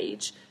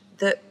stage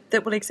that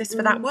will exist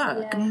for that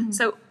work.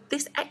 So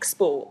this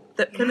export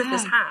that Plymouth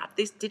has had,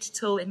 this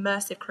digital,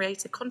 immersive,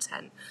 creative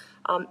content,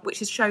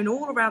 which is shown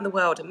all around the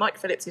world, and Mike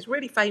Phillips is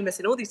really famous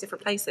in all these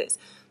different places,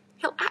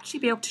 he'll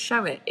actually be able to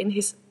show it in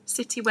his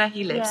city where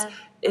he lives,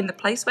 in the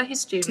place where his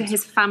students to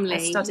his family are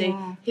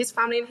studying, his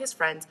family and his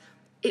friends.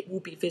 It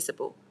will be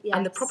visible. Yes.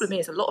 And the problem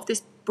is a lot of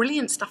this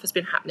brilliant stuff has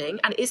been happening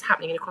and is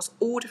happening across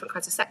all different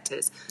kinds of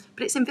sectors,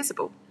 but it's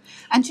invisible.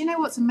 And do you know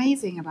what's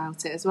amazing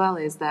about it as well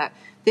is that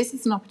this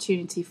is an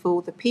opportunity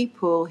for the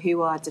people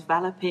who are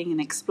developing and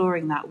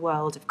exploring that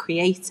world of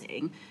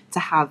creating to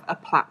have a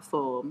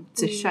platform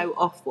to show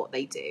off what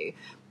they do.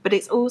 But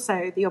it's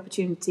also the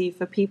opportunity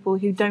for people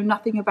who know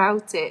nothing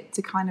about it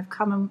to kind of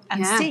come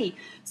and see.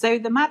 So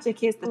the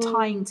magic is the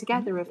tying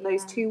together of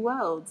those two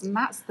worlds, and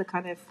that's the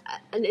kind of...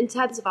 And in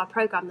terms of our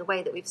programme, the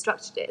way that we've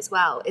structured it as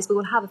well is we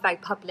will have a very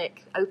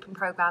public, open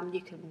programme.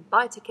 You can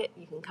buy a ticket,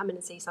 you can come in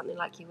and see something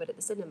like you would at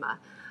the cinema.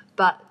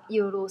 But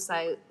you'll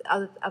also,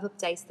 other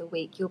days of the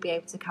week, you'll be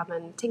able to come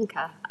and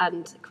tinker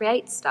and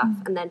create stuff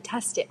and then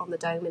test it on the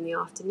dome in the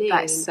afternoon.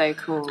 That's so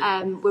cool.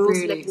 We're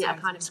also looking at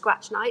a kind of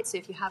scratch night. So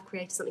if you have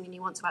created something and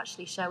you want to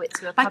actually show it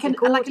to a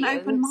public audience. Like an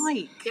open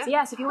mic. So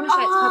yes, if you want to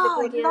show it to a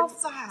public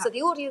audience. Love that. So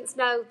the audience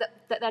know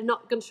that they're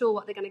not sure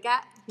what they're going to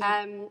get.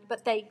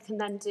 But they can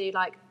then do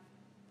like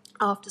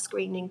after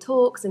screening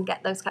talks and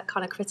get those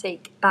kind of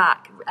critique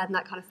back and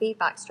that kind of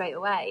feedback straight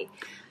away.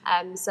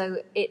 So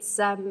it's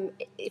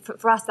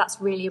for us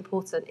that's really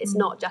important. It's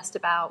not just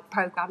about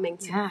programming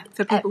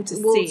for people to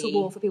wall see, to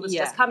wall for people to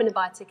just come in and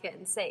buy a ticket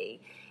and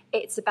see.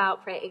 It's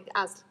about creating,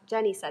 as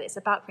Jenny said, it's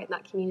about creating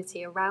that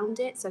community around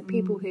it. So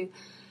people who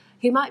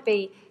might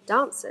be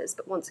dancers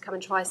but want to come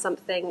and try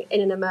something in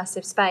an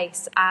immersive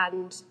space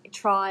and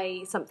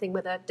try something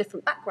with a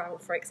different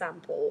background, for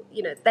example,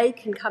 they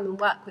can come and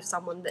work with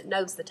someone that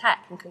knows the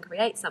tech and can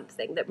create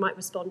something that might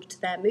respond to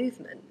their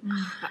movement.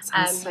 That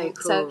sounds so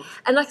cool.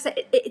 And like I said,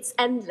 it's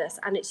endless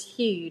and it's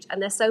huge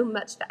and there's so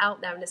much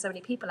out there and there's so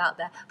many people out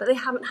there, but they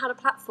haven't had a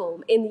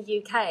platform in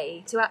the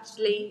UK to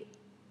actually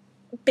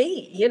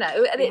be,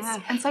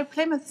 and so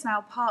Plymouth's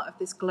now part of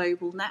this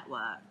global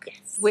network.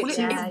 Yes, which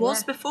it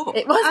was before.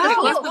 It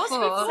was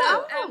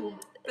before.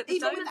 But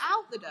even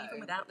without the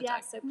dome.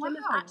 So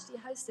Plymouth actually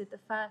hosted the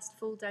first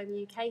Full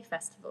Dome UK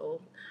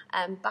festival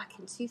back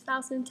in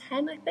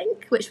 2010, I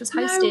think, which was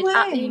hosted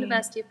at the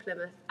University of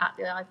Plymouth at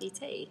the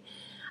IVT.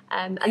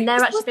 And they're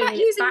actually bringing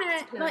it back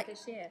to Plymouth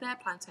this year. Their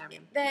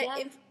planetarium.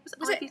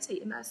 Was it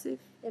IVT,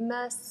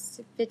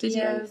 Immersive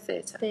Video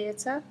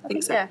Theatre? I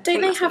think so. Yeah.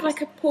 Don't they have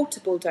like a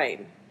portable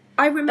dome?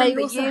 I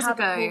remember years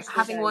ago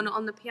having one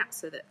on the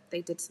piazza that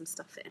they did some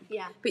stuff in.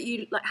 Yeah. But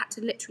you had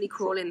to literally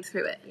crawl in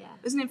through it. Yeah.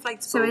 It was an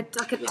inflatable. So it's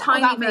like a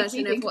tiny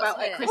version of what's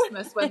about at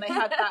Christmas when they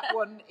had that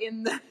one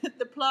in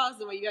the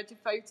plaza where you had your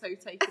photo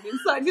taken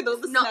inside with all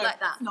the snow. Not like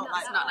that. Not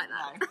like that.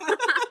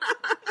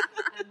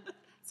 No.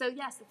 So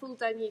yes, the Full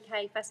Dome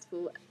UK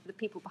Festival, the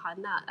people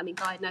behind that,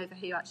 Guy Nova,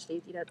 who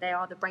actually, they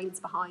are the brains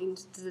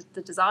behind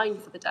the design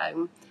for the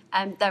dome,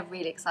 and they're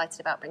really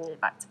excited about bringing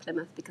it back to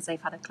Plymouth because they've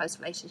had a close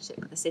relationship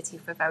with the city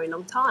for a very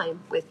long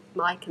time with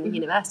Mike and the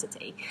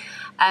university.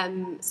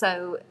 And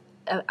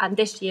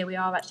this year we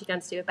are actually going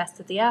to do a Best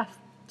of the Earth.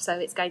 So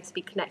it's going to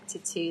be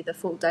connected to the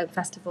Full Dome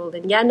Festival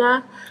in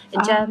Jena,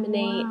 in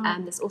Germany,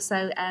 and there's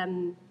also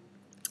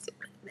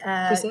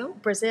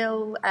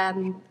Brazil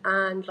and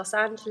Los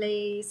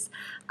Angeles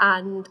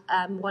and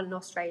one in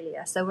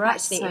Australia. So we're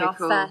actually in our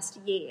first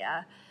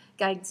year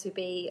going to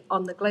be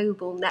on the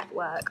global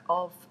network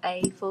of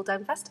a Full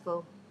Dome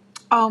Festival.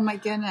 Oh my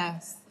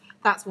goodness.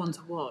 That's one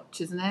to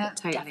watch, isn't it?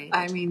 Totally.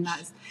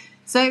 That's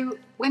so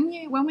when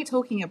we're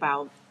talking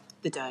about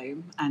the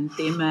dome and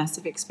the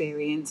immersive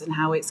experience and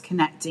how it's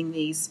connecting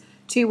these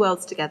two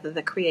worlds together,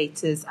 the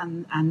creators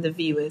and the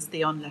viewers,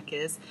 the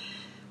onlookers,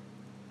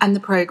 and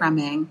the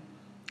programming,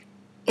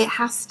 it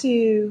has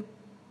to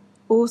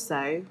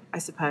also, I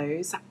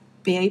suppose,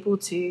 be able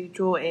to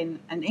draw in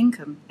an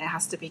income. It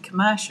has to be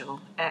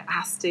commercial. It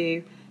has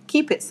to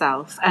keep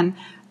itself. And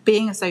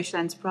being a social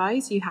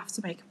enterprise, you have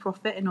to make a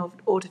profit in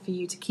order for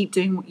you to keep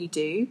doing what you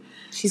do.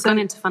 She's gone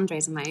into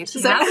fundraising mode.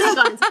 She's actually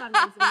gone into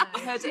fundraising mode. I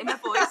heard it in her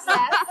voice.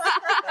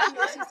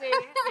 Yes. She's doing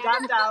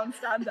it.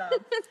 Stand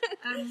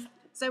down.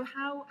 So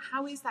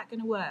how is that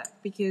going to work?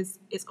 Because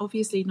it's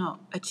obviously not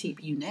a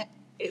cheap unit.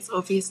 It's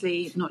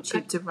obviously not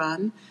cheap to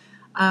run.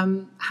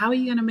 How are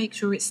you going to make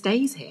sure it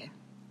stays here?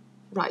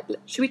 Right,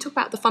 should we talk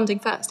about the funding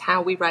first,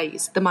 how we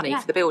raise the money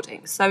for the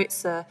building? So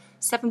it's a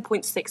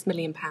 £7.6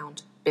 million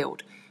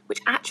build, which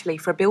actually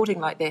for a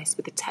building like this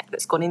with the tech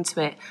that's gone into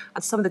it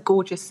and some of the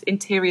gorgeous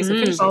interiors and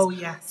finishes,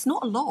 it's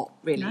not a lot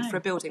really for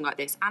a building like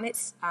this, and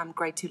it's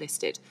grade 2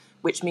 listed,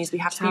 which means we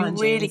have to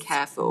be really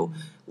careful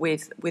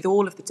with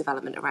all of the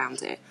development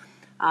around it.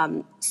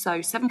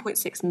 So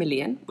 7.6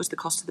 million was the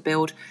cost of the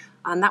build,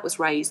 and that was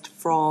raised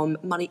from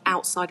money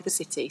outside of the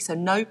city. So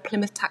no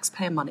Plymouth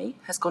taxpayer money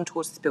has gone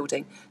towards this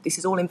building. This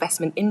is all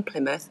investment in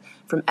Plymouth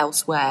from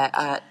elsewhere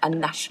and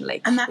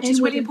nationally, and that which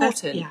is really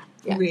important.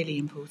 Really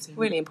important.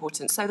 Really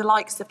important. So the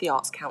likes of the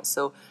Arts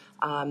Council,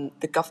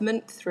 the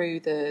government through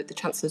the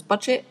Chancellor's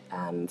budget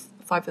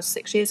 5 or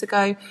 6 years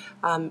ago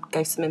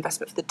gave some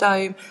investment for the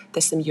Dome.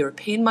 There's some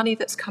European money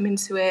that's come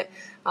into it.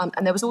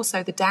 And there was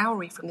also the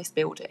dowry from this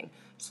building.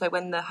 So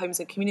when the Homes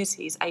and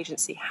Communities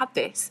Agency had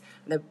this,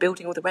 and they were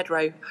building all the Red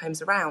Row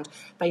homes around,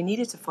 they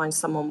needed to find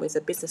someone with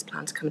a business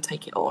plan to come and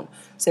take it on.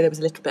 So there was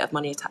a little bit of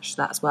money attached to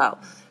that as well.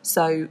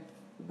 So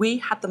we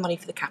had the money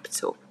for the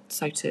capital,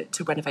 so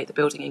to renovate the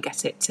building and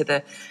get it to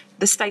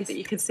the state that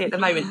you can see at the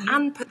moment,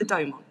 and put the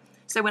dome on.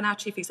 So when our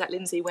Chief Exec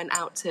Lindsay went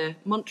out to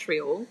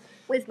Montreal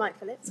with Mike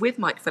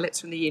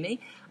Phillips from the uni,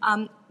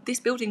 this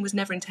building was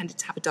never intended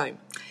to have a dome.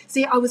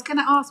 See, I was going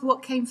to ask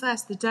what came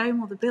first, the dome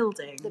or the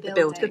building? The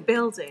building.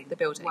 The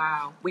building.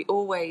 Wow. We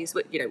always,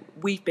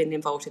 we've been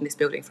involved in this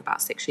building for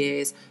about 6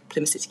 years.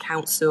 Plymouth City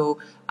Council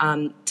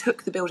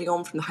took the building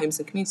on from the Homes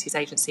and Communities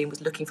Agency and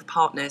was looking for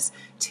partners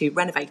to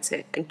renovate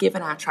it. And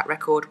given our track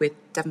record with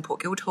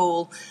Devonport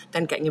Guildhall,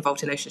 then getting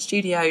involved in Ocean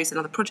Studios and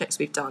other projects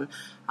we've done,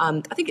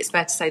 I think it's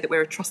fair to say that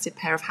we're a trusted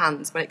pair of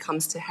hands when it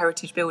comes to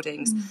heritage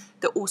buildings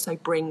that also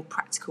bring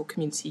practical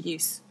community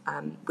use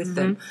with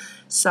them.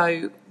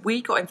 So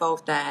we got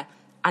involved there,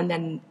 and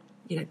then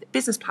the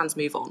business plans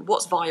move on.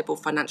 What's viable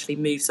financially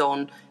moves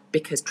on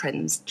because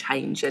trends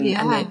change and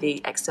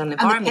the external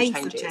environment changes.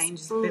 And the pace of change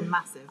has been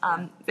massive.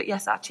 But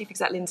yes, our Chief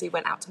Exec Lindsay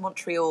went out to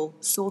Montreal,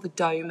 saw the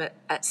dome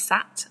at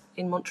SAT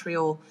in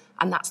Montreal,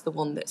 and that's the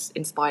one that's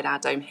inspired our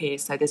dome here.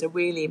 So there's a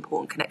really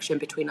important connection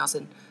between us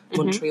and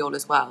Montreal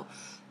as well.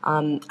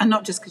 And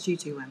not just because you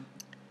two went.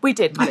 We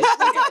did manage.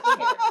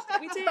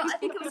 We did. But I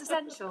think it was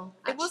essential.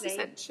 It was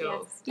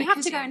essential. Yes. You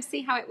have to go and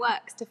see how it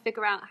works to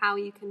figure out how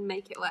you can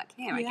make it work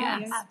here, I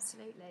guess.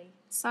 Absolutely.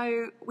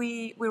 So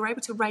we were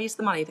able to raise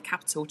the money, the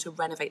capital, to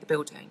renovate the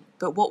building.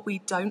 But what we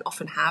don't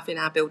often have in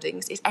our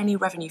buildings is any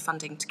revenue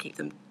funding to keep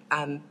them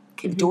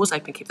keep the doors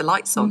open, keep the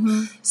lights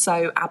on.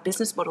 So our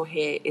business model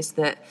here is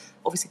that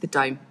obviously the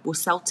Dome will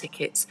sell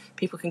tickets.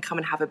 People can come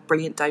and have a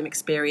brilliant Dome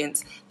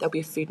experience. There'll be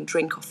a food and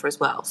drink offer as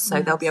well.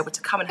 So they'll be able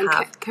to come and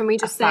have Can we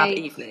just a fab say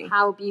evening.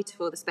 how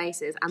beautiful the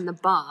space is, and the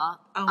bar.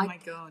 Oh my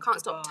God, Can't the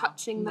stop bar.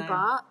 touching the No.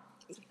 bar.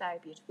 It's very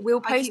beautiful.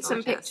 We'll post keep some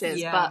watching. pictures,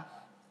 Yeah.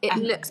 but it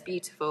And- looks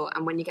beautiful,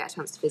 and when you get a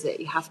chance to visit,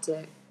 you have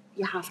to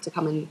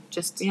come and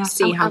just see And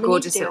how we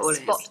gorgeous need it to do all a is.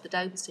 spot the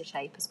domes to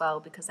shape as well,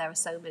 because there are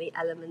so many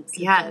elements of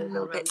Yeah. dome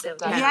Little around bits the of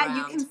building. dome. Yeah,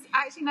 you around. can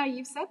actually. No,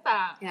 you've said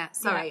that. Yeah,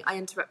 sorry, I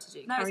interrupted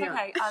you. No, Carry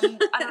it's on.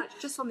 okay. And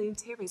just on the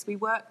interiors, we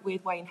work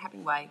with Wayne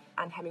Hemingway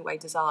and Hemingway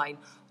Design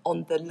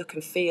on the look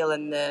and feel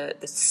and the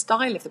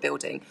style of the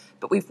building,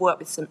 but we've worked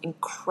with some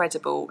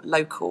incredible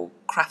local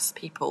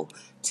craftspeople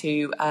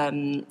to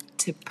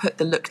put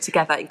the look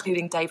together,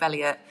 including Dave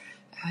Elliott,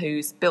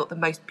 who's built the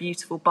most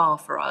beautiful bar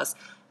for us.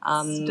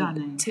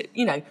 Stunning.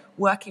 To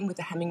working with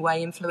the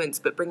Hemingway influence,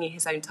 but bringing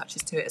his own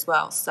touches to it as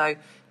well. So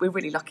we're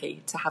really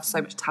lucky to have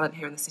so much talent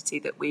here in the city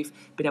that we've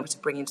been able to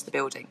bring into the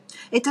building.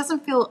 It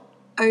doesn't feel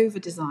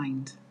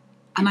over-designed,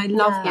 and I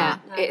love Yeah,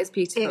 that. it is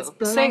beautiful. It's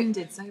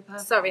blended so perfectly.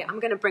 Sorry, I'm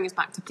going to bring us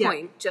back to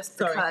point just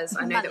Sorry. because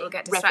I know that we'll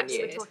get Revenue.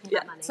 distracted. We're talking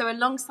about money. So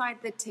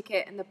alongside the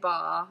ticket and the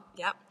bar,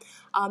 Yep.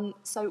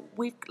 So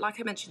we've, like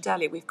I mentioned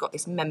earlier, we've got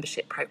this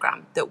membership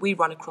program that we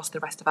run across the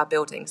rest of our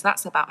buildings.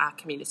 That's about our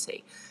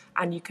community.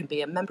 And you can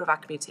be a member of our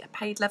community at a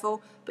paid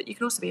level, but you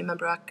can also be a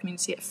member of our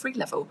community at a free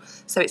level.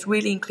 So it's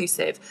really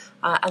inclusive.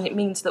 And it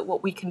means that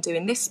what we can do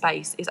in this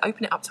space is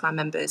open it up to our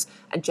members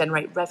and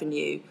generate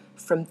revenue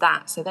from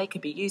that. So they can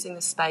be using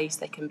the space,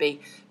 they can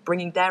be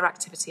bringing their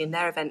activity and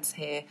their events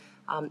here,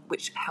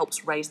 which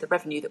helps raise the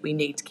revenue that we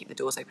need to keep the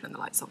doors open and the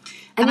lights on.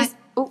 and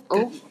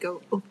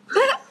Go.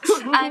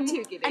 and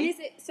is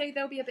it so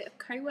there'll be a bit of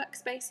co-work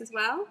space as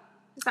well?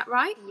 Is that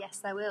right? Yes,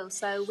 there will.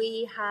 So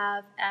we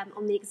have,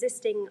 on the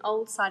existing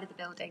old side of the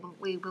building,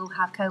 we will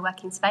have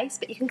co-working space,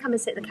 but you can come and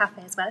sit in the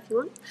cafe as well if you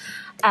want.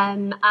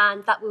 And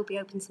that will be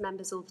open to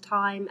members all the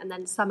time, and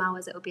then some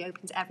hours it will be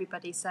open to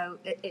everybody. So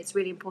it's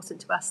really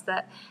important to us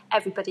that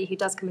everybody who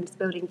does come into the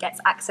building gets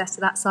access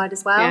to that side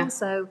as well. Yeah.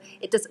 So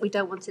we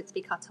don't want it to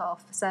be cut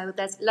off. So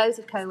there's loads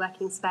of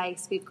co-working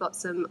space. We've got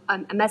some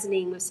a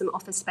mezzanine with some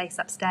office space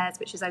upstairs,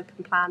 which is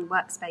open plan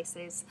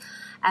workspaces.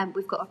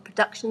 We've got a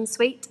production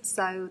suite.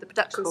 So the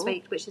production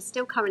suite, which is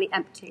still currently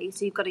empty,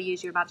 so you've got to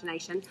use your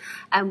imagination,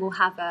 and we'll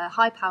have a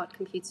high-powered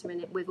computer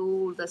in it with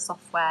all the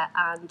software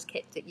and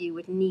kit that you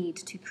would need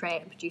to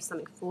create and produce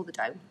something for the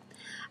Dome.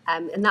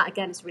 And that,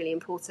 again, is really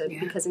important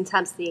because in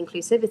terms of the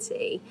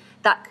inclusivity,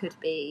 that could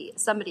be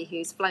somebody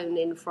who's flown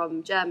in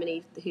from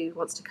Germany who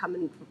wants to come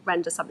and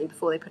render something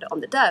before they put it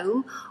on the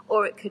Dome,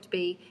 or it could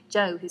be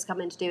Joe who's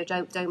come in to do a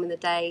Dome in the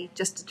day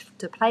just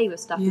to play with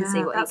stuff and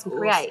see what he can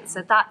create.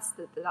 So that's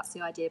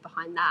the idea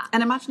behind that.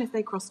 And imagine if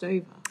they crossed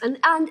over. And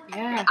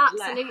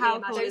absolutely, how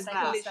imagine cool if is they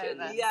that? crossed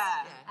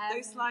over.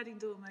 Those sliding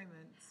door moments.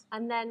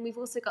 And then we've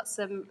also got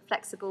some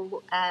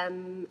flexible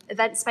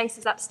event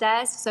spaces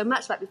upstairs. So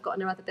much like we've got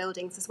in our other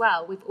buildings as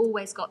well, we've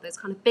always got those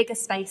kind of bigger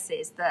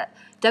spaces that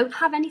don't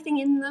have anything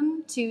in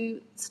them to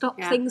stop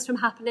things from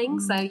happening.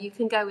 So you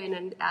can go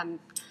in and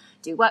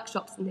do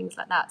workshops and things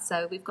like that.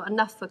 So we've got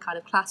enough for kind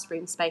of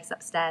classroom space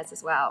upstairs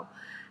as well.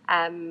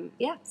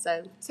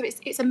 So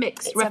it's a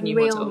mixed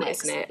revenue model,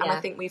 isn't it? And I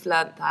think we've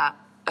learnt that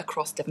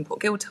across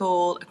Devonport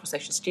Guildhall, across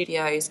Ocean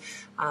Studios,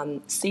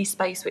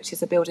 C-Space, which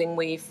is a building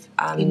we've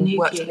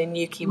worked on in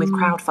Newquay with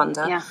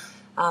Crowdfunder.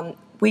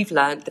 We've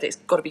learned that it's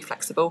got to be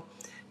flexible.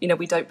 You know,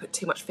 we don't put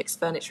too much fixed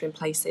furniture in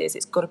places.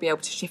 It's got to be able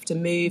to shift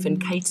and move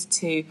and cater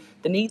to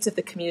the needs of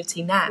the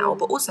community now,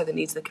 but also the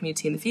needs of the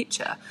community in the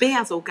future. Be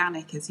as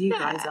organic as you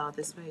guys are,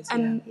 I suppose.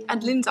 And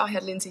I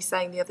heard Lindsay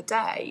saying the other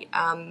day,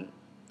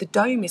 the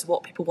Dome is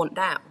what people want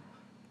now.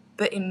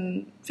 But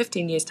in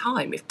 15 years'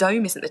 time, if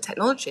Dome isn't the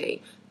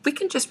technology, we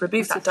can just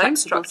remove that Dome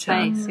structure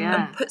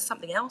and put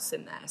something else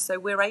in there. So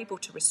we're able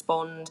to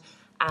respond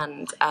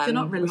and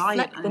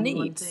reflect the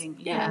needs.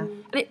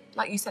 And it,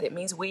 like you said, it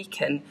means we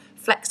can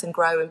flex and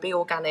grow and be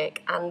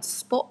organic and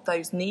spot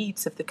those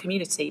needs of the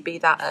community, be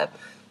that a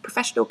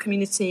professional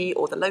community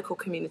or the local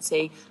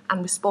community,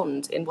 and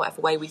respond in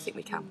whatever way we think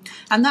we can.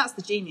 And that's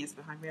the genius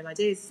behind Real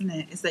Ideas, isn't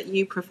it? Is that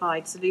you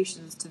provide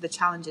solutions to the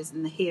challenges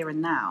in the here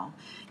and now.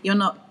 You're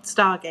not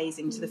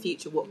stargazing to the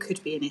future, what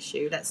could be an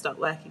issue, let's start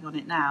working on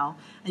it now.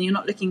 And you're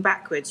not looking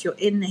backwards, you're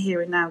in the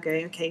here and now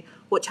going, okay,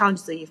 what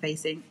challenges are you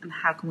facing and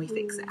how can we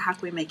fix it? How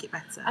can we make it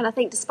better? And I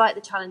think despite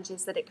the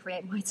challenges that it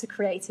might have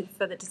created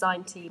for the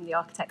design team, the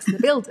architects and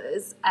the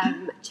builders,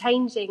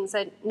 changing,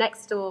 so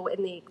next door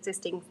in the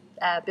existing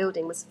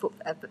building was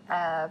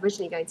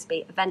originally going to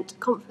be event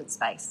conference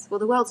space. Well,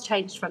 the world's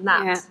changed from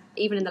that,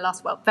 even in the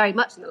last, very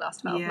much in the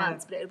last 12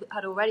 months, but it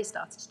had already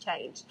started to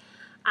change.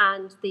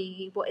 And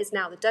what is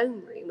now the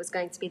Dome room was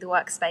going to be the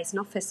workspace and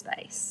office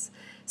space.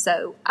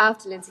 So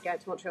after Lindsay going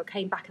to Montreal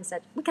came back and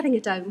said, we're getting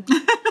a Dome.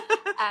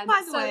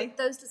 By the way,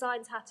 those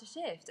designs had to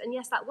shift. And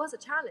yes, that was a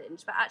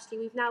challenge, but actually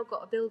we've now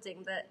got a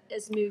building that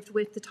has moved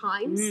with the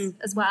times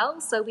as well.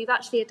 So we've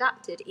actually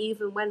adapted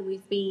even when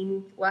we've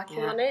been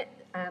working on it.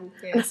 And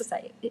as I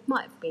say, it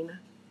might have been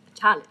a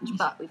challenge,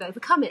 but we've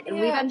overcome it and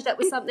we've ended up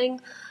with something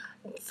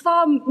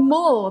far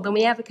more than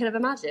we ever could have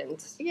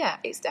imagined. Yeah,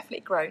 it's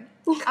definitely grown.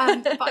 But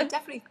I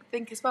definitely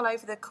think as well,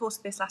 over the course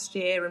of this last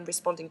year and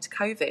responding to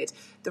COVID,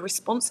 the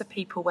response of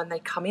people when they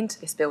come into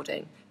this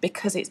building,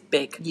 because it's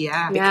big,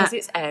 because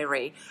it's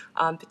airy,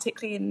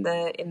 particularly in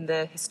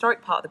the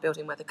historic part of the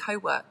building where the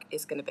co-work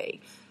is going to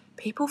be,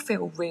 people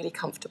feel really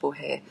comfortable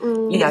here.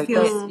 You know,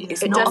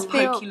 it's not a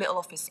pokey little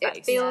office space.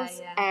 It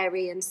feels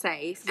airy and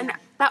safe. And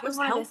that was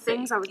one of the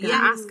things I was going to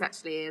ask,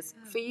 actually, is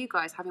for you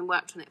guys, having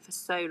worked on it for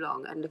so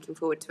long and looking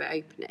forward to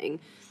it opening,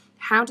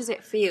 how does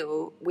it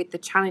feel with the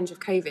challenge of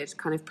COVID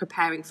kind of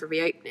preparing for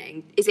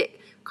reopening? Is it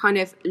kind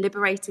of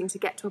liberating to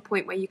get to a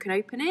point where you can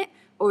open it,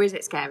 or is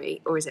it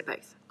scary, or is it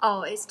both?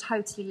 Oh, it's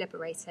totally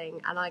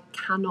liberating, and I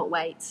cannot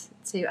wait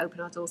to open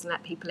our doors and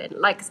let people in.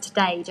 Like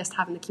today, just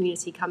having the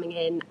community coming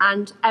in,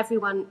 and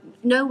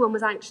no one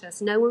was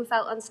anxious, no one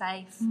felt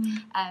unsafe,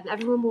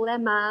 everyone wore their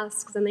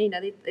masks, and they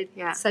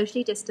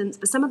socially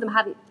distanced, but some of them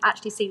hadn't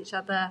actually seen each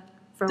other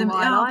for a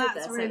while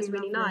either, so it was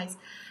really nice.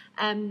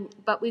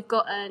 But we've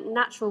got a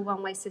natural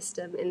one-way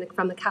system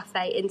from the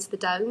cafe into the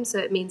Dome, so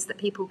it means that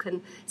people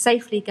can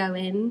safely go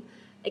in,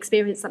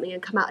 experience something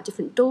and come out a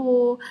different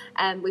door.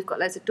 We've got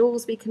loads of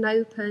doors we can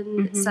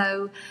open.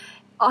 So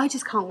I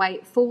just can't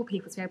wait for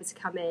people to be able to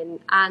come in.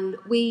 And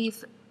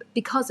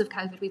because of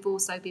COVID, we've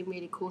also been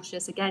really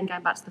cautious. Again,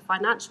 going back to the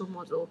financial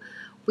model,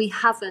 we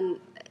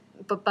haven't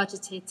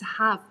budgeted to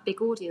have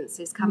big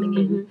audiences coming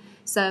in.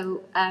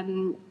 So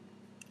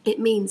it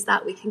means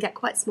that we can get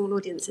quite small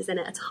audiences in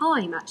at a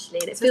time, actually,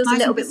 and it So feels it's a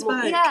nice little and bit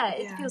more. bespoke. Yeah,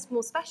 it feels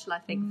more special, I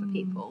think, for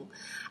people.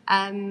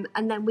 And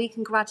then we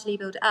can gradually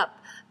build it up.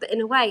 But in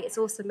a way, it's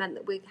also meant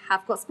that we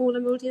have got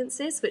smaller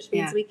audiences, which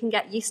means we can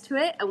get used to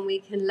it, and we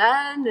can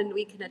learn, and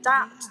we can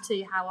adapt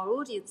to how our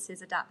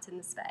audiences adapt in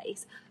the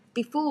space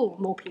before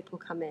more people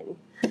come in.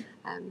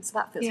 So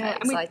that feels very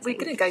exciting. And we're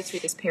going to go through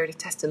this period of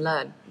test and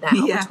learn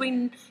now,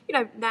 between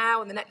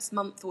now and the next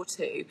month or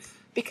two,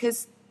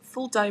 because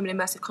full dome and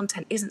immersive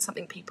content isn't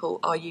something people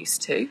are used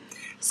to.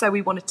 So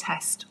we want to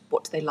test,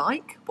 what do they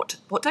like,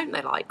 what don't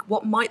they like,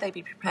 what might they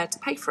be prepared to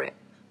pay for it,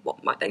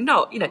 what might they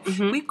not.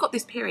 We've got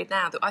this period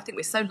now that I think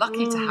we're so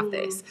lucky to have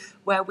this,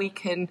 where we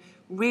can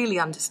really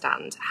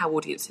understand how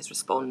audiences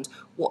respond,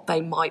 what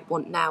they might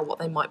want now, what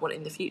they might want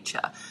in the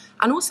future,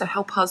 and also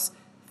help us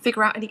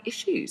figure out any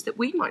issues that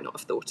we might not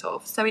have thought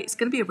of. So it's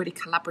going to be a really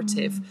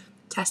collaborative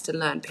test and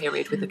learn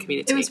period with the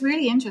community. It was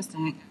really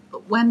interesting.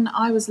 When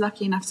I was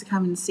lucky enough to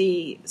come and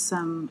see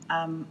some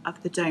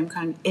of the dome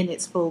kind of in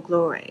its full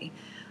glory,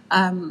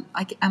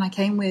 I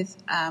came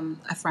with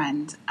a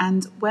friend,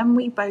 and when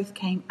we both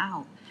came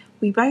out,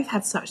 we both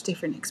had such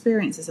different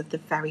experiences of the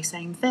very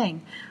same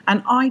thing,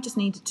 and I just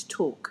needed to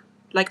talk.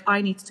 Like,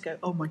 I needed to go,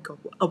 oh my God,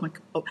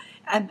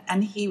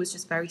 and he was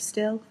just very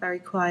still, very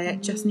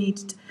quiet, just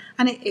needed to,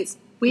 and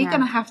we're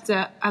going to have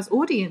to, as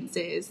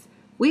audiences,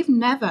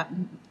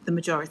 the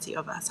majority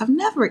of us have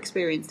never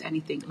experienced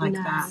anything like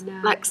that.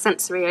 No. Like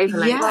sensory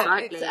overload,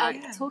 slightly.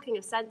 Talking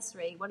of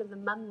sensory, one of the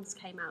mums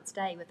came out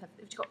today with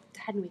she's got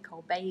a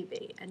 10-week-old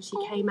baby, and she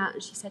came out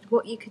and she said,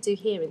 what you could do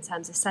here in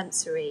terms of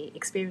sensory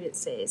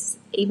experiences,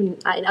 even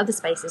in other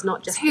spaces,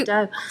 not just the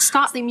dome.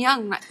 Start them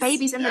young, like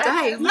babies in the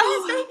dome.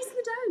 Yes, babies in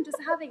the dome, just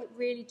having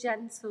really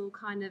gentle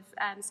kind of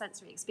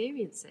sensory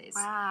experiences.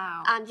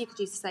 Wow. And you could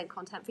use the same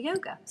content for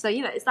yoga. So,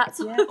 it's that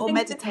sort of or thing.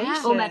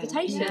 meditation. Or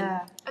meditation.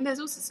 Yeah. And there's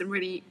also some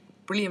really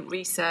brilliant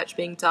research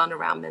being done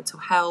around mental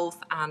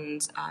health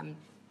and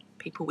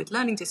people with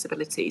learning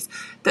disabilities,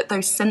 that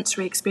those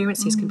sensory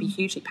experiences can be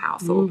hugely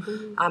powerful.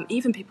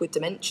 Even people with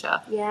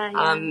dementia.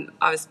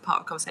 I was part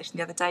of a conversation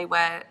the other day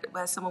where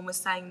someone was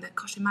saying that,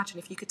 gosh, imagine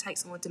if you could take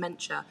someone with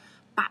dementia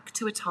back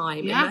to a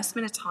time, immerse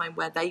them in a time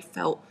where they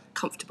felt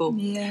comfortable.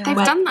 They've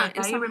done that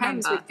in some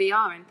homes with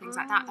VR and things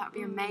like that. That would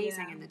be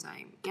amazing in the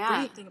dome. The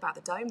brilliant thing about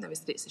the dome, though, is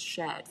that it's a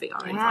shared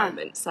VR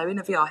environment. So in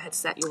a VR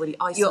headset, you're really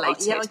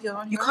isolated.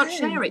 You can't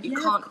share it. You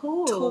can't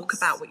talk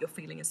about what you're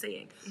feeling and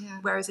seeing.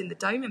 Whereas in the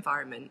dome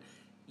environment,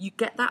 you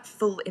get that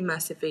full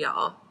immersive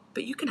VR,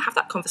 but you can have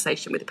that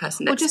conversation with the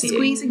person next to you. Or just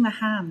squeezing the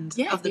hand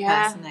of the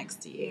person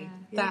next to you.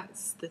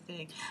 That's the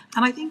thing.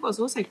 And I think what's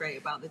also great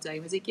about the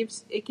dome is it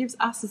gives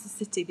us as a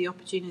city the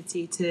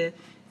opportunity to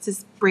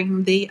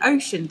bring the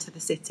ocean to the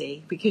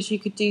city, because you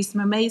could do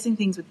some amazing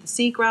things with the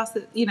seagrass,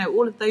 that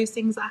all of those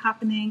things that are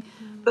happening,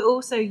 but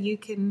also you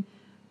can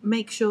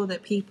make sure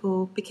that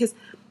people, because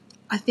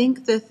I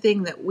think the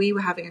thing that we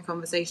were having a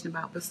conversation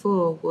about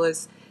before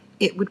was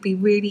it would be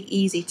really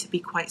easy to be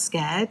quite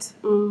scared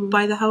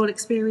by the whole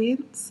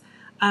experience.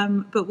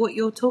 But what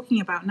you're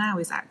talking about now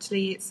is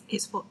actually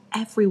it's for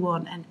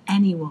everyone and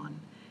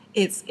anyone.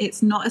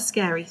 It's not a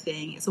scary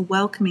thing. It's a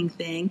welcoming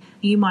thing.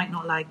 You might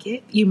not like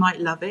it. You might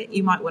love it.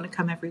 You might want to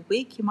come every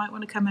week. You might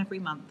want to come every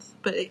month.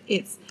 But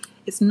it's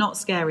not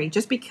scary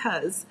just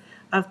because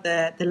of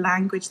the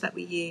language that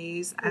we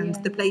use and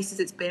the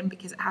places it's been,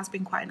 because it has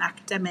been quite an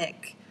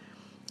academic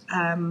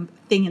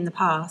thing in the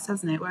past,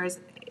 hasn't it? Whereas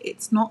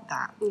it's not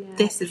that.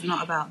 This is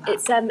not about that.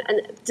 It's and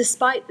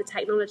despite the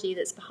technology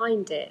that's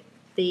behind it,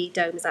 the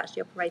dome is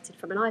actually operated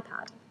from an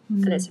iPad.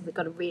 And we've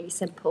got a really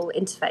simple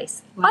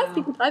interface. Wow.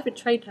 I've been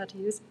trained how to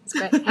use it. It's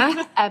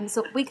great.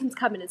 So we can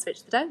come in and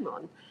switch the dome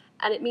on.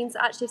 And it means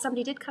that actually if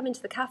somebody did come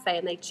into the cafe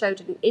and they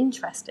showed an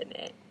interest in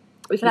it,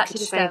 we can actually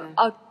just go,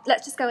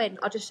 let's just go in,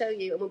 I'll just show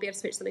you, and we'll be able to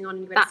switch something on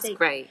and you're able to see. That's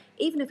great.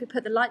 Even if we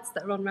put the lights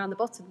that are on around the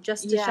bottom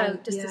just to show,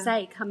 to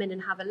say, come in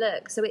and have a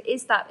look. So it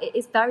is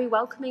very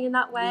welcoming in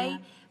that way.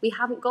 We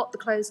haven't got the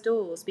closed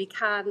doors. We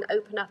can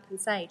open up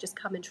and say, just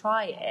come and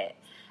try it.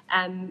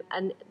 And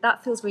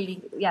that feels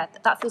really,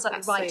 that feels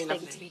like the right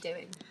thing to be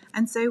doing.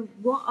 And so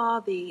what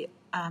are the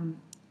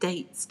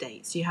dates? Do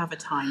you have a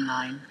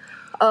timeline?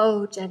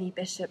 Oh, Jenny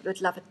Bishop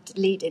would love a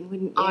lead in,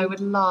 wouldn't you? I would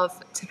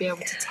love to be able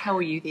to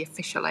tell you the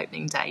official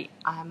opening date.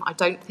 I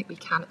don't think we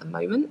can at the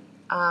moment.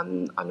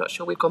 I'm not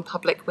sure we've gone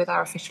public with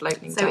our official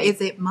opening date. So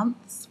is it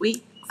months,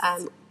 weeks?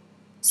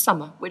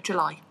 Summer. We're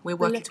July. We're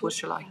working towards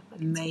July.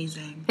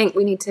 Amazing. I think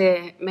we need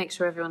to make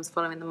sure everyone's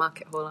following the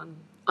Market Hall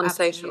on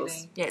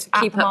socials. Yeah, it's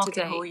keep at up to Market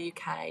date. Hall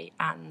UK,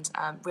 and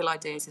Real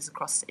Ideas is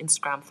across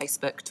Instagram,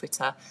 Facebook,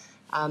 Twitter.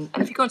 And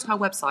if you go onto our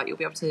website, you'll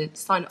be able to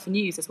sign up for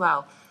news as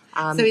well.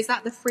 So is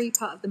that the free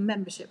part of the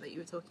membership that you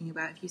were talking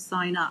about? If you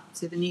sign up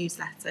to the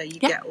newsletter, you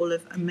get all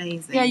of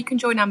amazing... Yeah, you can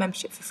join our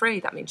membership for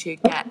free. That means you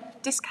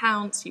get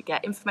discounts, you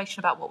get information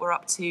about what we're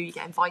up to, you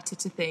get invited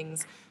to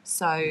things.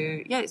 So,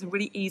 it's a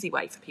really easy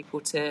way for people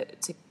to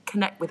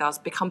connect with us,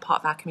 become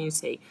part of our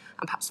community,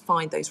 and perhaps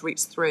find those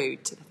routes through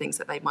to the things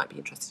that they might be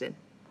interested in.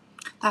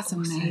 That's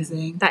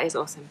amazing. That is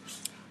awesome.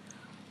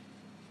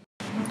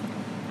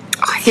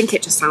 I think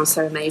it just sounds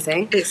so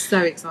amazing. It's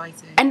so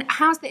exciting. And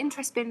how's the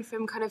interest been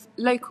from kind of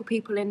local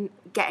people in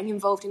getting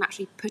involved in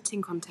actually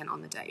putting content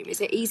on the Dome? Is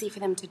it easy for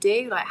them to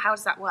do? Like, how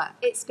does that work?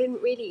 It's been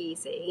really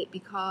easy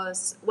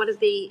because one of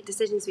the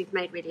decisions we've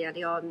made really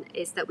early on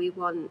is that we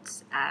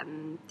want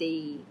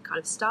the kind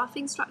of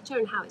staffing structure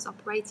and how it's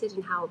operated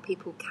and how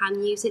people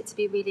can use it to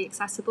be really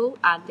accessible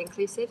and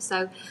inclusive.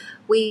 So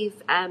we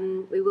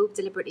will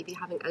deliberately be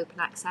having open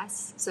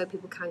access so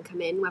people can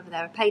come in, whether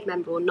they're a paid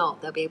member or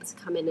not, they'll be able to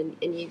come in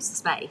and use the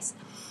space.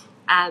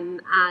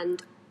 And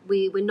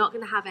we're not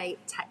going to have a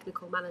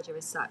technical manager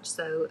as such.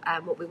 So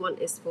what we want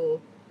is for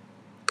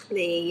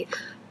the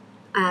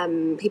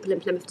people in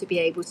Plymouth to be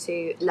able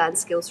to learn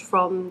skills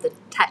from the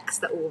techs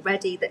that are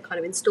already that kind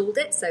of installed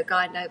it. So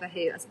Guy and Nova,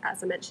 who, as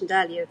I mentioned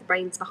earlier, the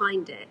brains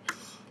behind it,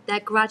 they're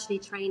gradually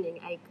training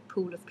a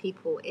pool of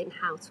people in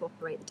how to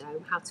operate the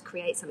Dome, how to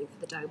create something for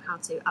the Dome, how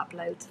to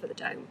upload for the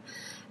Dome,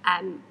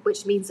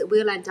 which means that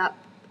we'll end up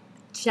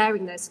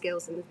sharing those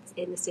skills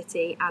in the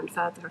city and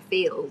further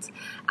afield,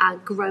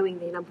 and growing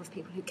the number of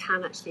people who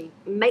can actually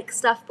make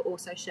stuff but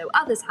also show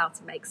others how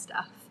to make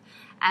stuff.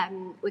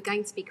 We're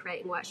going to be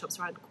creating workshops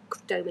around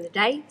Dome in a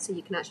day, so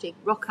you can actually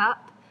rock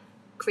up,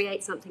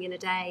 create something in a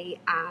day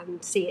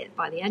and see it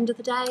by the end of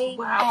the day.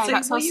 Wow. So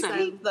that's will awesome.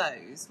 you keep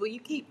those? Will you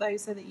keep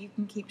those so that you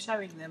can keep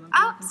showing them? And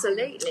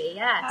Absolutely,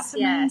 yes.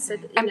 Yeah. So,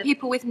 and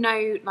people with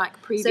no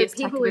previous so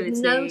people tech ability. with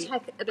no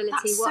tech ability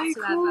That's so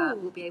whatsoever cool.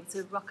 will be able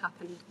to rock up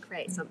and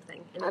create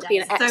something in That'd a be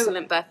day. an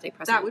excellent birthday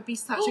present. That would be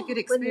such a good wouldn't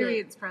it?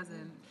 experience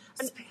present.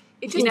 And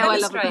it You just know I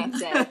love a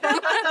demonstrates. birthday.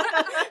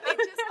 It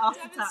just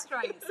After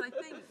demonstrates, I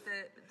think,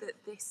 that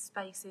this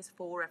space is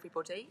for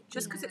everybody.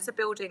 Just because it's a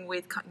building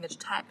with cutting edge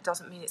tech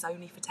doesn't mean it's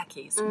only for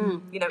techies.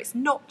 You know, it's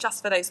not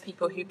just for those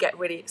people who get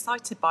really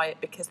excited by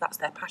it because that's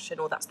their passion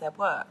or that's their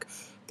work.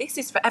 This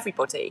is for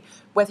everybody,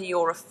 whether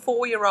you're a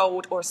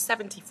 4-year-old or a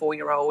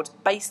 74-year-old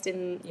based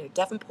in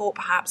Devonport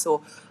perhaps,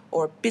 or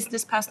a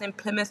business person in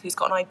Plymouth who's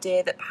got an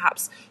idea that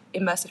perhaps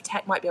immersive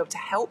tech might be able to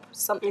help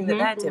something that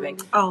they're doing.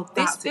 Oh,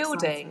 this that's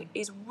building exciting.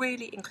 is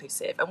really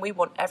inclusive, and we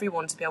want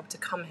everyone to be able to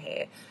come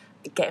here,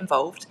 get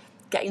involved,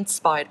 get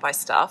inspired by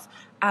stuff,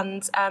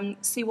 and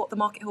see what the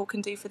Market Hall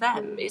can do for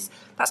them.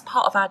 That's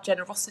part of our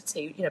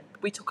generosity.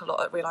 We talk a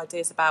lot at Real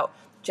Ideas about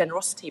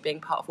generosity being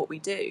part of what we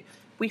do.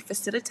 We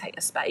facilitate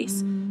a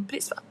space, but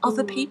it's for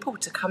other people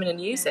to come in and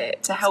use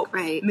it to help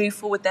move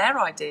forward their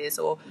ideas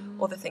or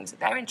the things that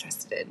they're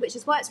interested in. Which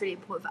is why it's really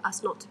important for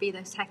us not to be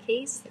those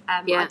techies.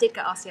 I did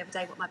get asked the other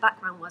day what my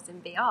background was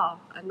in VR,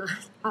 and I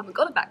haven't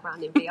got a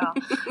background in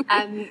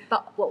VR.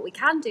 But what we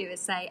can do is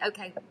say,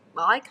 okay,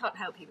 well, I can't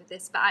help you with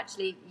this, but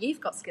actually you've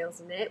got skills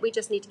in it. We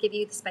just need to give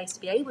you the space to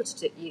be able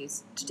to do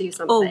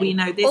something. Or we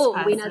know this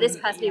person. We know this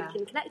person who we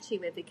can connect you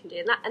with, who can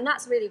do that. And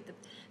that's really the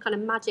kind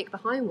of magic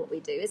behind what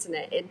we do, isn't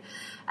it?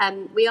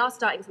 We are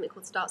starting something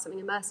called Start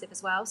Something Immersive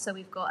as well. So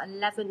we've got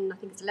 11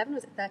 or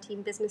is it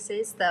 13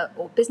 businesses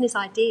or business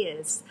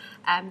ideas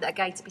that are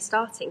going to be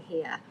starting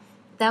here.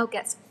 They'll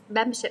get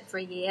membership for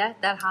a year.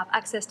 They'll have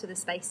access to the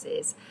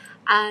spaces.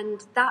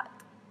 And that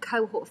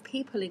cohort of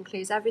people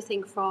includes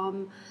everything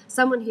from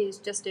someone who's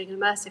just doing an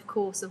immersive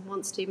course and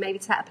wants to maybe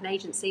set up an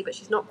agency, but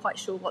she's not quite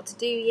sure what to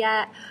do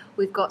yet.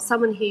 We've got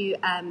someone who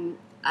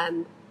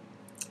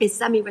is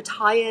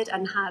semi-retired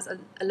and has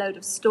a load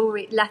of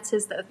story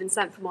letters that have been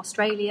sent from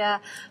Australia,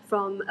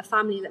 from a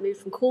family that moved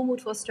from Cornwall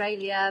to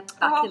Australia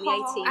back in the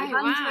 1800s.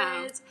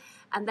 wow.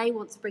 And they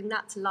want to bring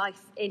that to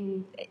life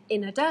in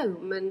a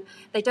dome, and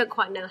they don't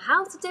quite know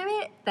how to do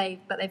it.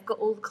 But they've got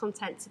all the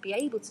content to be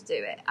able to do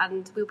it,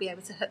 and we'll be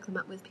able to hook them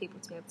up with people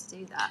to be able to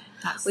do that.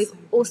 We've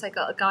also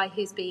got a guy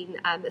who's been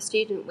a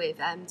student with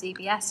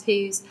DBS,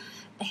 who's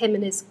him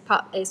and his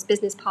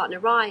business partner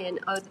Ryan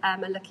are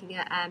looking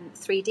at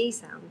 3D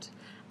sound,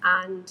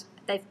 and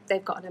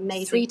they've got an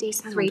amazing 3D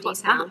sound. 3D What's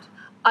sound.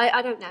 that?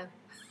 I don't know.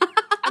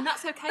 And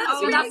that's okay.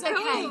 That's really okay.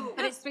 cool.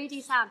 But it's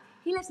 3D sound.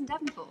 He lives in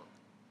Devonport.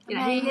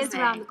 He lives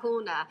around the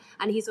corner,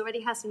 and he's already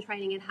had some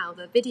training in how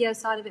the video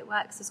side of it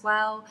works as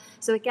well.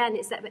 So again,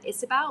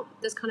 it's about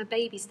those kind of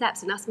baby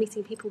steps and us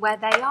meeting people where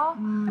they are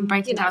and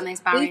breaking down those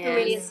barriers. We've been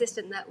really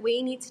insistent that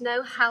we need to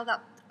know how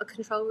that a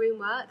control room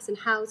works and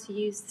how to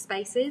use the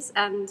spaces,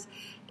 and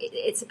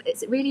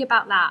it's really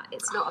about that.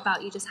 It's not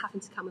about you just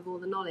having to come with all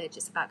the knowledge.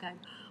 It's about going,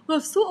 well,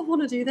 I sort of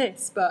want to do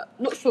this, but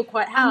not sure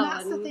quite how. And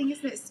that's the thing,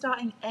 isn't it?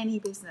 Starting any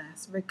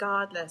business,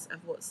 regardless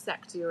of what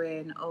sector you're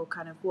in or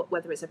kind of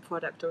whether it's a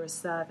product or a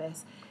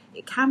service,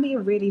 it can be a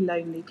really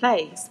lonely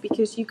place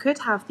because you could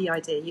have the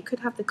idea, you could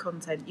have the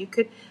content,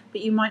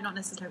 but you might not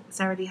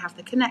necessarily have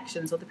the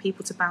connections or the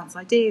people to bounce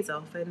ideas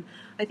off. And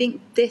I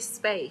think this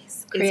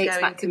space Creates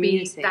is going to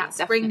be that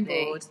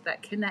springboard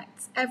that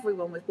connects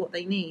everyone with what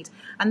they need.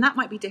 And that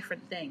might be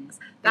different things.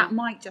 That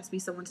might just be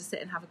someone to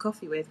sit and have a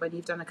coffee with when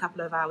you've done a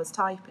couple of hours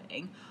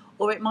typing,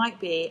 or it might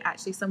be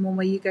actually someone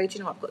where you go, do you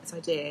know what, I've got this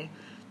idea,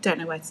 don't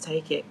know where to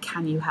take it,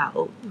 can you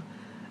help?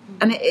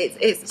 And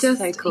it's just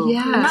so cool.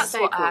 Yeah, And that's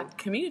so what cool. our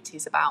community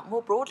is about,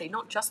 more broadly,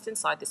 not just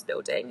inside this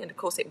building, and of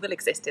course it will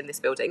exist in this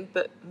building,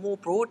 but more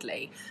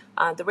broadly.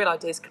 The Real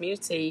Ideas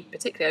community,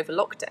 particularly over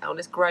lockdown,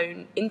 has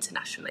grown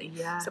internationally.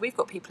 Yeah. So we've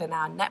got people in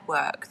our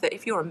network that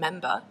if you're a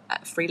member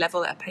at a free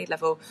level, at a paid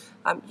level,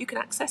 you can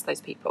access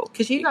those people.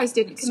 because you guys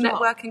didn't can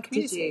network and did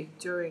community. you,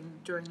 during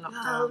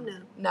lockdown? Oh, no.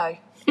 No.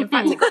 In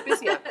fact, it got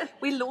busier.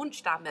 We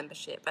launched our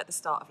membership at the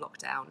start of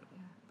lockdown,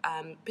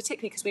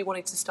 particularly because we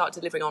wanted to start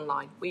delivering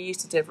online. We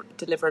used to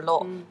deliver a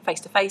lot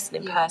face-to-face and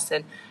in person,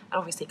 and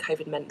obviously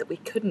COVID meant that we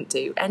couldn't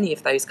do any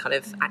of those kind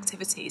of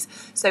activities.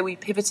 So we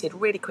pivoted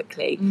really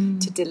quickly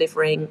to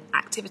delivering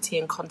activity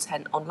and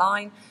content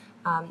online,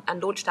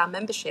 and launched our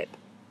membership,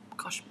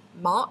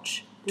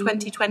 March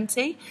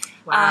 2020.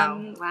 Wow,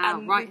 And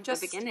right we've at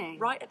the beginning.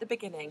 Right at the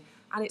beginning.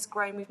 And it's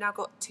grown. We've now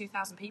got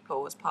 2,000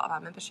 people as part of our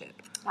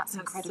membership. That's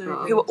incredible.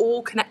 so Who are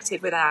all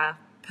connected with our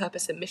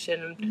purpose and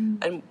mission,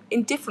 and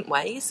in different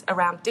ways,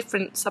 around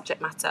different subject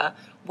matter,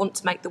 want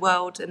to make the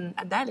world and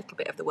their little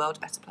bit of the world a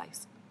better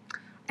place.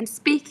 And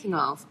speaking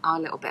of our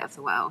little bit of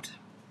the world,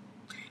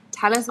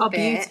 tell us a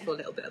bit... beautiful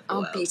little bit of the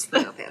Our world. beautiful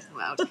little bit of the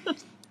world.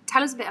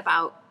 Tell us a bit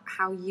about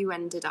how you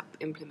ended up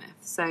in Plymouth.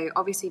 So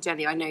obviously,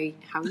 Jenny, I know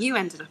how you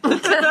ended up in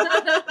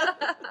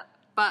Plymouth.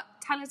 But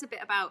tell us a bit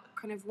about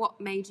kind of what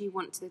made you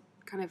want to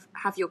kind of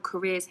have your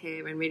careers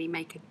here and really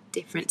make a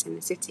difference in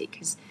the city,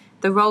 because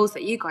the roles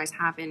that you guys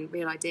have in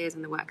Real Ideas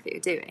and the work that you're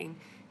doing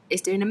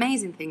is doing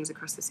amazing things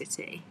across the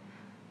city.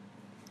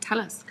 Tell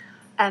us.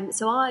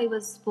 So I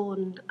was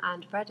born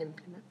and bred in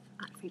Plymouth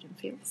at Freedom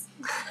Fields.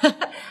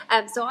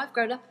 So I've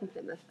grown up in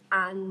Plymouth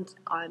and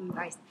I'm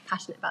very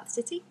passionate about the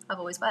city. I've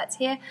always worked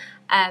here.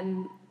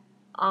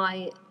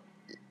 I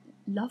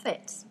love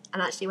it.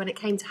 And actually when it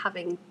came to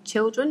having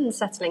children and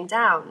settling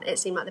down, it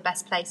seemed like the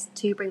best place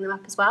to bring them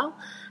up as well.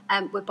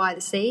 We're by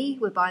the sea,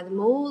 we're by the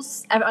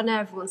moors. I know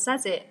everyone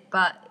says it,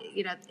 but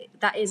you know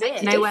that is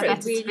it. Nowhere It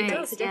better to really be,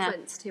 makes a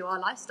difference to our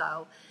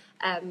lifestyle.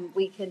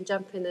 We can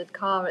jump in a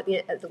car at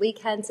the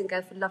weekends and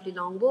go for lovely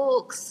long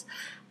walks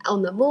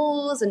on the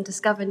moors and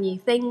discover new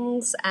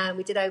things.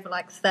 We did over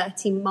like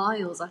 30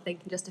 miles, I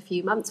think, in just a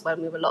few months when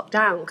we were locked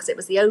down because it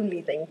was the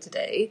only thing to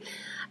do.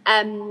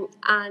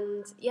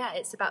 And yeah,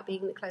 it's about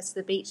being close to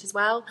the beach as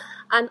well.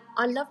 And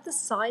I love the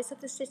size of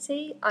the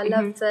city. I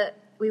love that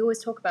we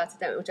always talk about it,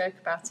 don't we? We joke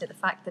about it, the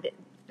fact that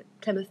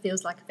Plymouth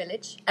feels like a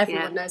village.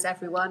 Everyone knows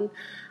everyone.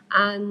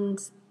 And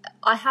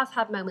I have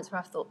had moments where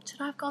I've thought,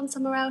 should I have gone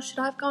somewhere else? Should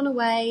I have gone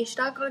away?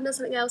 Should I have gone and done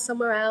something else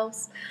somewhere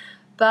else?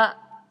 But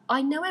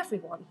I know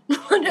everyone.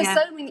 I know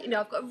so many,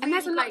 I've got a really And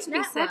there's a lot great to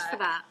be said network. for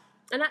that.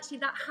 And actually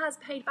that has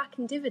paid back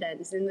in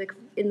dividends in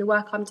the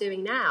work I'm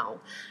doing now.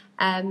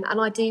 And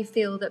I do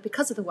feel that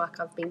because of the work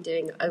I've been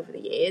doing over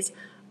the years,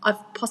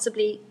 I've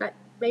possibly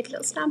made a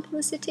little stamp on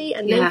the city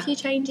and made a few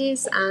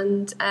changes.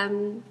 And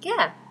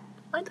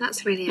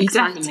That's really You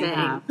exciting. definitely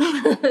have.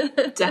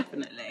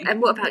 Definitely. And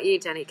what about you,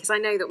 Jenny? Because I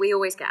know that we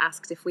always get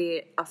asked if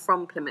we are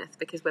from Plymouth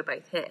because we're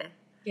both here.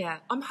 Yeah,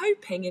 I'm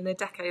hoping in a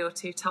decade or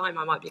two time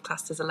I might be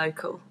classed as a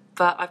local,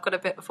 but I've got a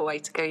bit of a way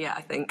to go yet,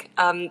 I think.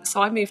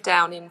 So I moved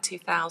down in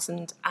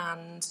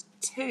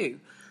 2002.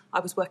 I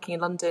was working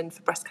in London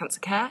for breast cancer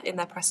care in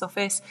their press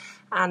office,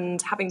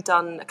 and having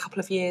done a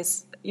couple of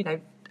years,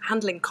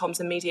 handling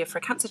comms and media for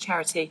a cancer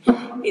charity,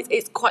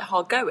 it's quite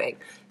hard going.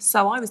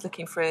 So I was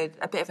looking for a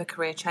bit of a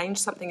career change,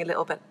 something a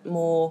little bit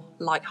more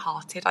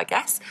light-hearted, I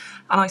guess.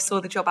 And I saw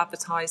the job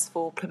advertised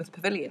for Plymouth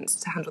Pavilions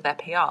to handle their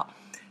PR.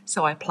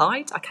 So I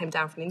applied, I came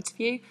down for an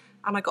interview,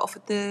 and I got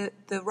offered the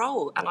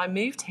role. And I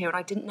moved here, and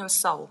I didn't know a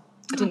soul.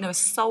 I didn't know a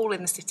soul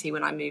in the city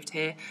when I moved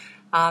here.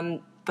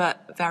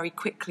 But very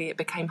quickly it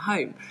became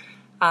home.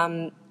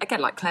 Again,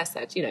 like Claire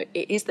said, it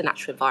is the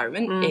natural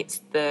environment.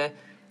 It's the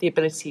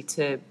ability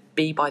to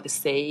be by the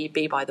sea,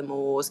 be by the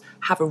moors,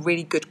 have a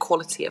really good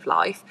quality of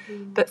life.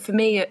 But for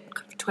me, at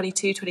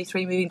 22,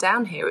 23, moving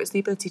down here, it was the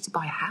ability to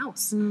buy a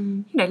house.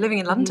 Living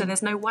in London,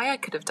 there's no way I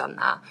could have done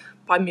that.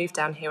 But I moved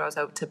down here, I was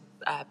able to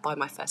buy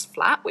my first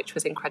flat, which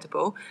was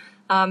incredible.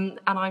 And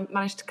I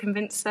managed to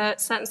convince a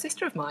certain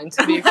sister of mine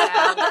to move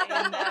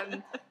down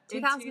in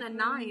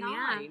 2009,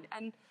 yeah.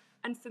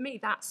 And for me,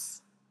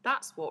 that's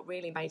what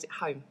really made it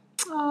home.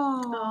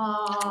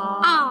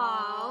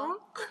 Aww.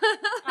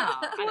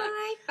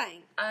 Why,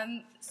 thanks.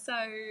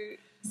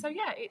 So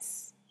yeah,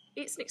 it's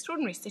an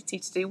extraordinary city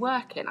to do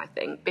work in, I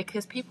think,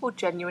 because people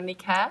genuinely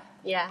care.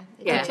 Yeah,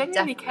 They genuinely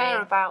definitely.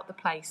 care about the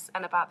place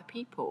and about the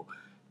people.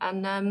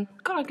 And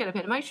God, I'm getting a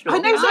bit emotional. I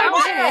know, so am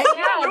I.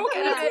 We're all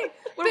getting a bit.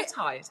 We're all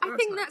tired. I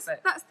think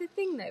that's the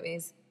thing, though,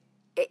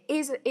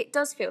 it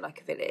does feel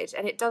like a village,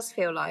 and it does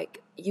feel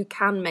like you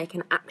can make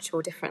an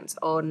actual difference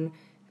on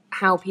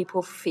how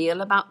people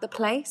feel about the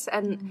place.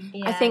 And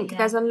I think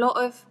there's a lot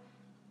of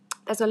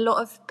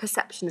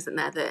perception, isn't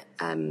there, that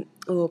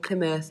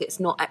Plymouth, it's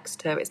not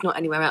Exeter, it's not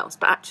anywhere else.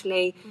 But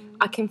actually,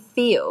 I can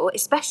feel,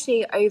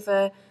 especially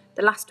over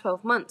the last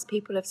 12 months,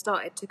 people have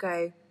started to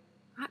go,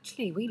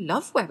 actually, we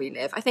love where we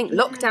live. I think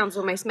lockdowns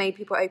almost made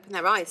people open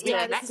their eyes.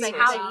 Let's say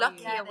how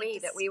lucky are we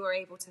that we were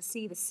able to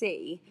see the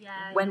sea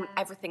when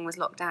everything was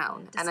locked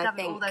down. Discovered and I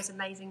think all those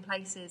amazing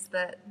places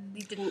that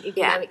you didn't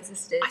even know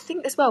existed. I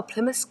think as well,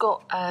 Plymouth's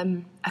got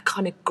a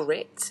kind of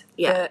grit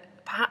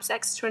that perhaps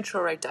Exeter and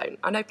Truro don't.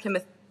 I know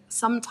Plymouth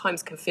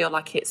sometimes can feel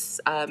like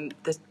it's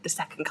the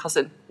second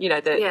cousin,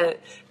 the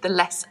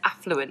less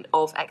affluent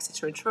of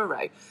Exeter and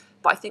Truro.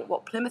 But I think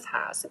what Plymouth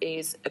has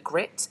is a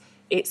grit.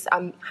 It's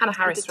Hannah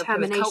Harris from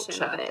Plymouth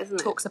Culture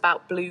talks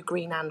about blue,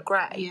 green and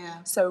grey.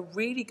 Yeah. So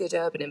really good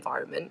urban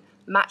environment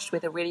matched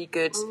with a really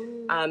good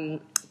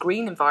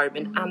green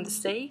environment and the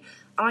sea.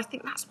 And I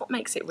think that's what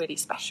makes it really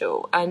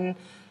special. And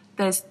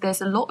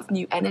there's a lot of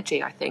new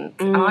energy, I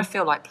think. And I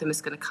feel like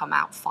Plymouth's going to come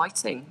out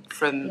fighting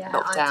from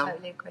lockdown. I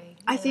totally agree.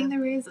 I think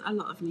there is a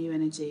lot of new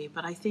energy,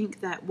 but I think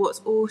that what's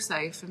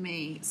also, for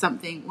me,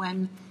 something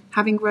when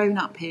having grown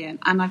up here,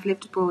 and I've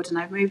lived abroad and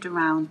I've moved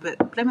around,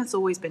 but Plymouth's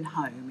always been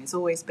home. It's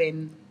always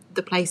been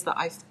the place that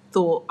I've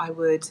thought I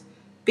would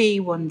be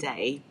one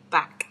day,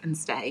 back and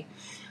stay.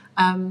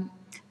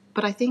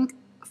 But I think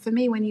for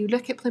me, when you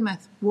look at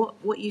Plymouth,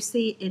 what you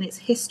see in its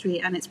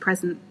history and its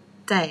present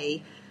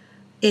day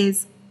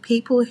is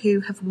people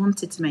who have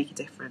wanted to make a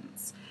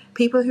difference,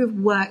 people who have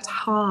worked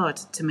hard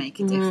to make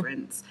a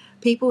difference,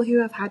 people who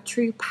have had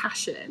true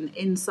passion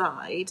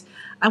inside,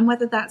 and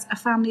whether that's a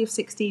family of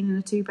 16 in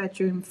a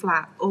 2-bedroom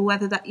flat, or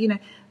whether that,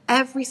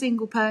 every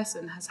single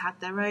person has had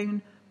their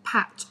own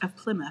patch of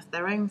Plymouth,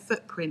 their own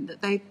footprint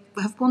that they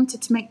have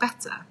wanted to make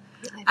better.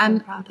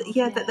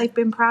 That they've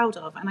been proud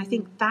of. And I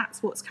think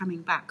that's what's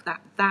coming back,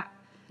 that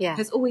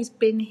has always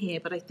been here,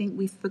 but I think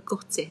we've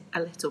forgot it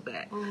a little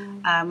bit.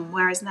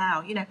 Whereas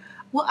now,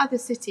 what other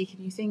city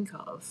can you think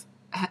of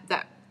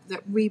that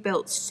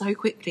rebuilt so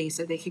quickly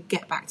so they could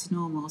get back to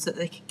normal, so that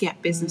they could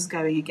get business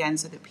going again,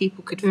 so that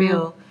people could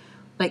feel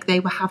like they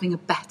were having a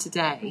better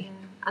day? Yeah.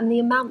 And the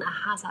amount that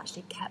has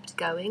actually kept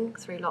going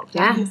through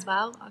lockdown as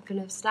well. I've been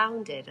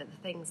astounded at the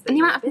things that... And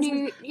the amount of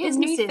new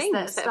things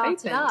that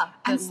started up.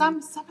 And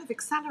some have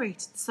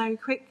accelerated so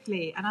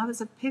quickly, and others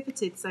have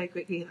pivoted so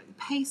quickly. Like, the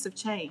pace of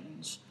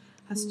change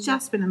has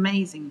just been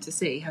amazing to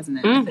see,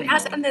 hasn't it? It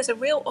has, and there's a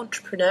real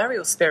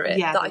entrepreneurial spirit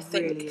that I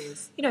think, really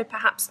is.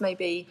 Perhaps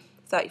maybe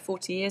 30,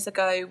 40 years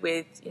ago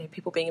with,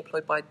 people being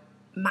employed by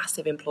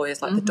massive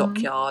employers like the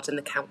Dockyard and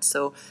the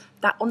council,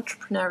 that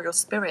entrepreneurial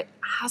spirit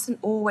hasn't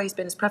always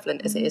been as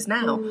prevalent as it is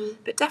now.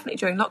 But definitely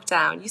during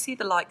lockdown, you see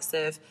the likes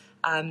of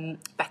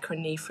Becca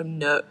and Nee from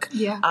Nook,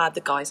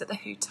 the guys at the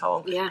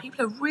Hutong.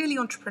 People are really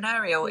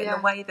entrepreneurial in the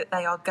way that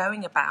they are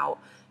going about,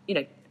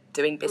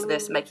 doing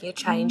business, making a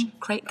change,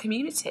 creating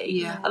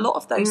community. A lot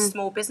of those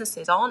small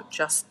businesses aren't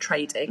just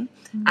trading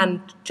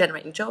and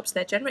generating jobs,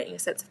 they're generating a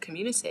sense of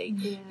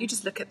community. You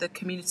just look at the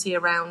community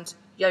around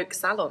Yoke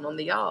Salon on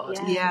the Yard.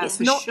 It's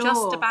not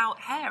just about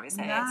hair, is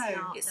it?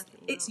 No.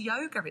 It's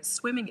yoga, it's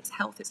swimming, it's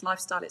health, it's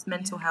lifestyle, it's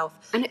mental health.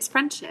 And it's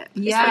friendship.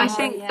 Yeah. And I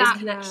think that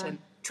connection.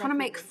 Trying to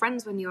make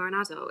friends when you're an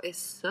adult is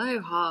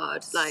so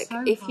hard.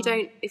 If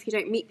you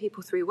don't meet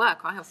people through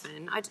work, I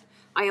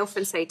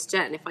often say to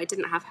Jen, if I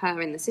didn't have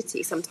her in the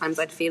city, sometimes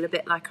I'd feel a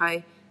bit like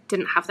I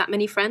didn't have that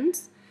many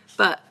friends.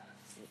 But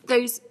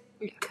those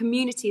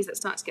communities that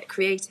start to get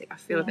created, I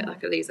feel a bit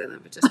like a loser.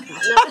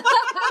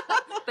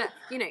 But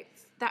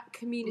that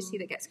community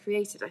that gets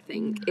created, I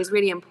think, is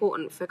really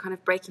important for kind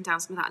of breaking down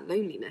some of that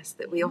loneliness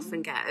that we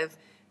often get of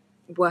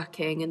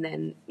working, and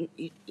then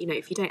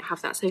if you don't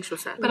have that social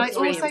circle. But I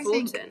really also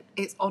important. think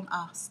it's on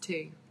us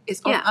too.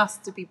 It's on us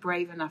to be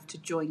brave enough to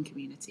join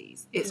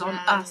communities. It's on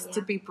us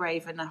to be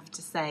brave enough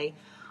to say,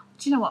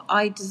 do you know what,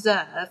 I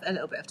deserve a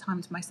little bit of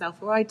time to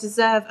myself, or I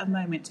deserve a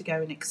moment to go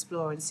and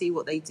explore and see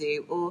what they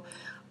do, or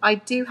I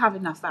do have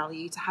enough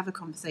value to have a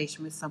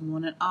conversation with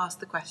someone and ask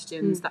the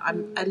questions that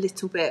I'm a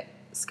little bit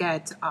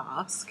scared to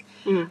ask.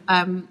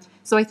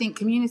 So I think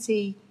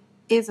community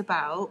is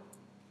about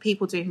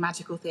people doing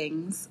magical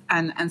things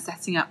and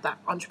setting up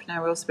that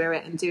entrepreneurial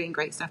spirit and doing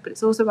great stuff, but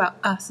it's also about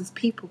us as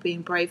people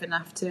being brave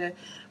enough to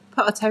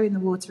put our toe in the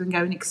water and go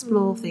and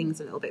explore things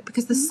a little bit,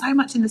 because there's so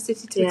much in the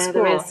city to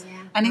explore. There is.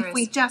 And if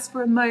we just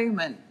for a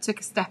moment took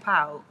a step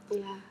out,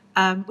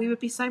 we would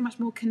be so much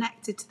more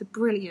connected to the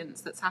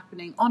brilliance that's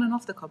happening on and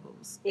off the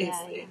cobbles. There's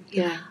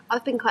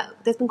been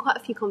quite a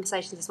few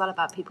conversations as well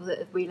about people that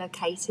have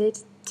relocated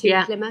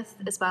to Plymouth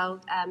as well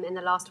in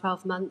the last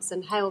 12 months,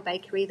 and Hale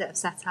Bakery that have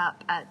set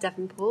up at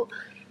Devonport.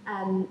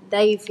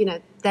 They've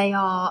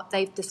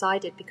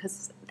decided,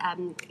 because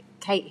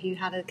Kate, who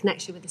had a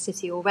connection with the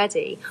city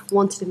already,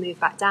 wanted to move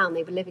back down.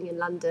 They were living in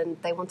London,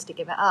 they wanted to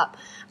give it up,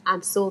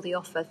 and saw the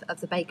offer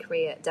of the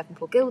bakery at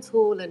Devonport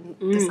Guildhall and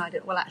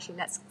decided, well, actually,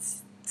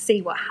 let's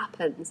see what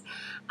happens.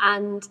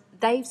 And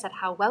they've said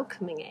how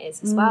welcoming it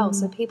is as well.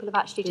 So people have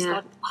actually just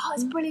gone, oh,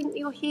 it's brilliant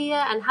you're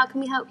here, and how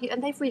can we help you?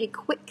 And they've really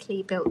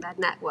quickly built their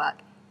network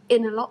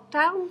in a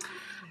lockdown.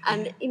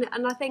 And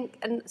and I think,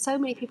 and so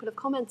many people have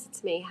commented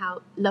to me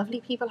how lovely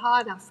people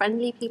are and how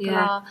friendly people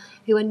are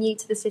who are new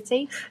to the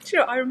city. Do you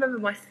know, I remember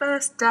my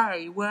first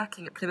day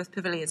working at Plymouth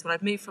Pavilions when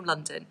I'd moved from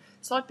London.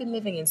 So I'd been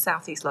living in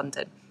southeast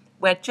London.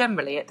 where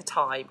generally at the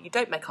time you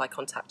don't make eye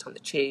contact on the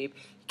tube,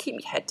 you keep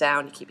your head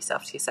down, you keep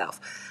yourself to yourself.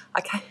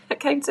 I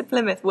came to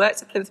Plymouth,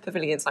 worked at Plymouth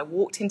Pavilions, and I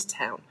walked into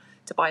town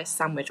to buy a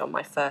sandwich on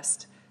my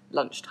first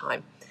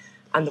lunchtime.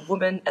 And the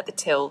woman at the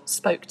till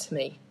spoke to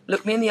me,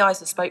 looked me in the eyes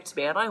and spoke to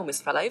me, and I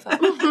almost fell over.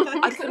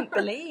 I couldn't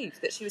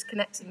believe that she was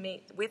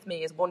connecting with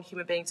me as one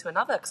human being to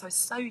another, because I was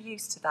so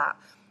used to that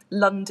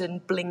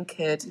London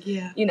blinkered,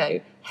 you know,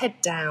 head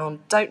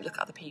down, don't look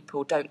at other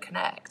people, don't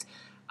connect.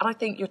 And I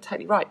think you're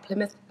totally right.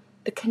 Plymouth,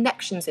 the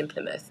connections in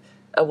Plymouth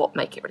are what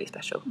make it really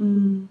special.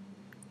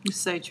 It's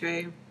so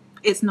true.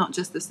 It's not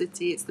just the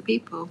city, it's the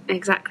people.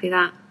 Exactly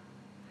that.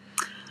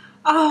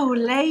 Oh,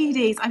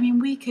 ladies, I mean,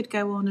 we could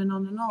go on and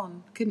on and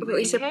on, couldn't we?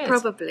 We should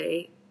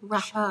probably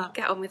wrap up.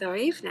 get on with our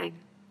evening.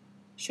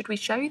 Should we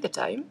show you the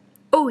dome?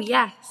 Oh,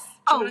 yes.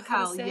 Oh,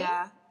 hell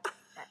yeah.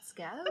 Let's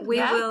go. We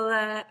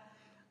will...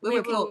 We'll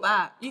report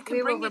back. You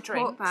can bring your report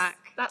drinks.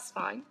 back. That's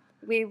fine.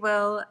 We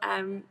will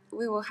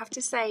have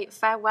to say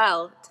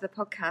farewell to the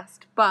podcast,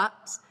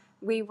 but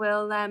we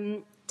will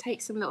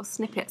take some little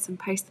snippets and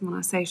post them on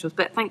our socials.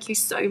 But thank you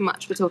so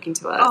much for talking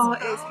to us. Oh,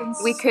 it's been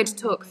we could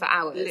talk for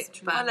hours.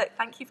 Literally. But Well, look,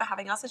 thank you for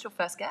having us as your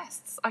first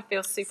guests. I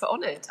feel super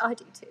honoured. I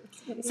do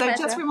too. So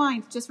just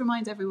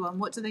remind everyone,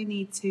 what do they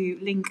need to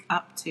link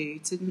up to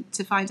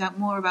find out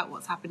more about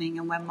what's happening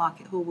and when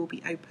Market Hall will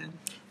be open?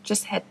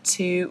 Just head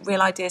to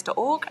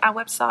realideas.org, our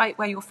website,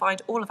 where you'll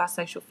find all of our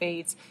social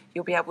feeds.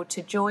 You'll be able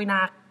to join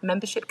our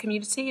membership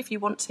community if you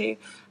want to,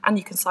 and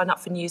you can sign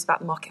up for news about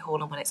the Market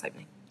Hall and when it's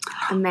opening.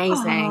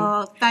 amazing.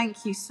 Oh,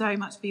 thank you so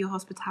much for your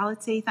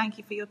hospitality. Thank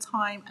you for your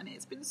time, and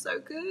it's been so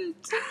good.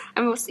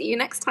 And we'll see you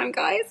next time,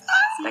 guys.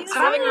 Thanks for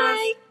having us.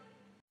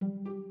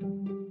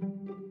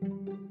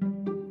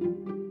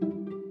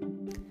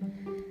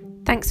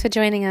 Thanks for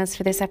joining us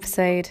for this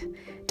episode.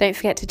 Don't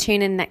forget to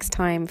tune in next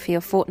time for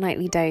your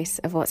fortnightly dose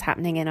of what's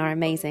happening in our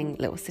amazing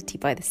little city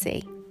by the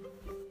sea.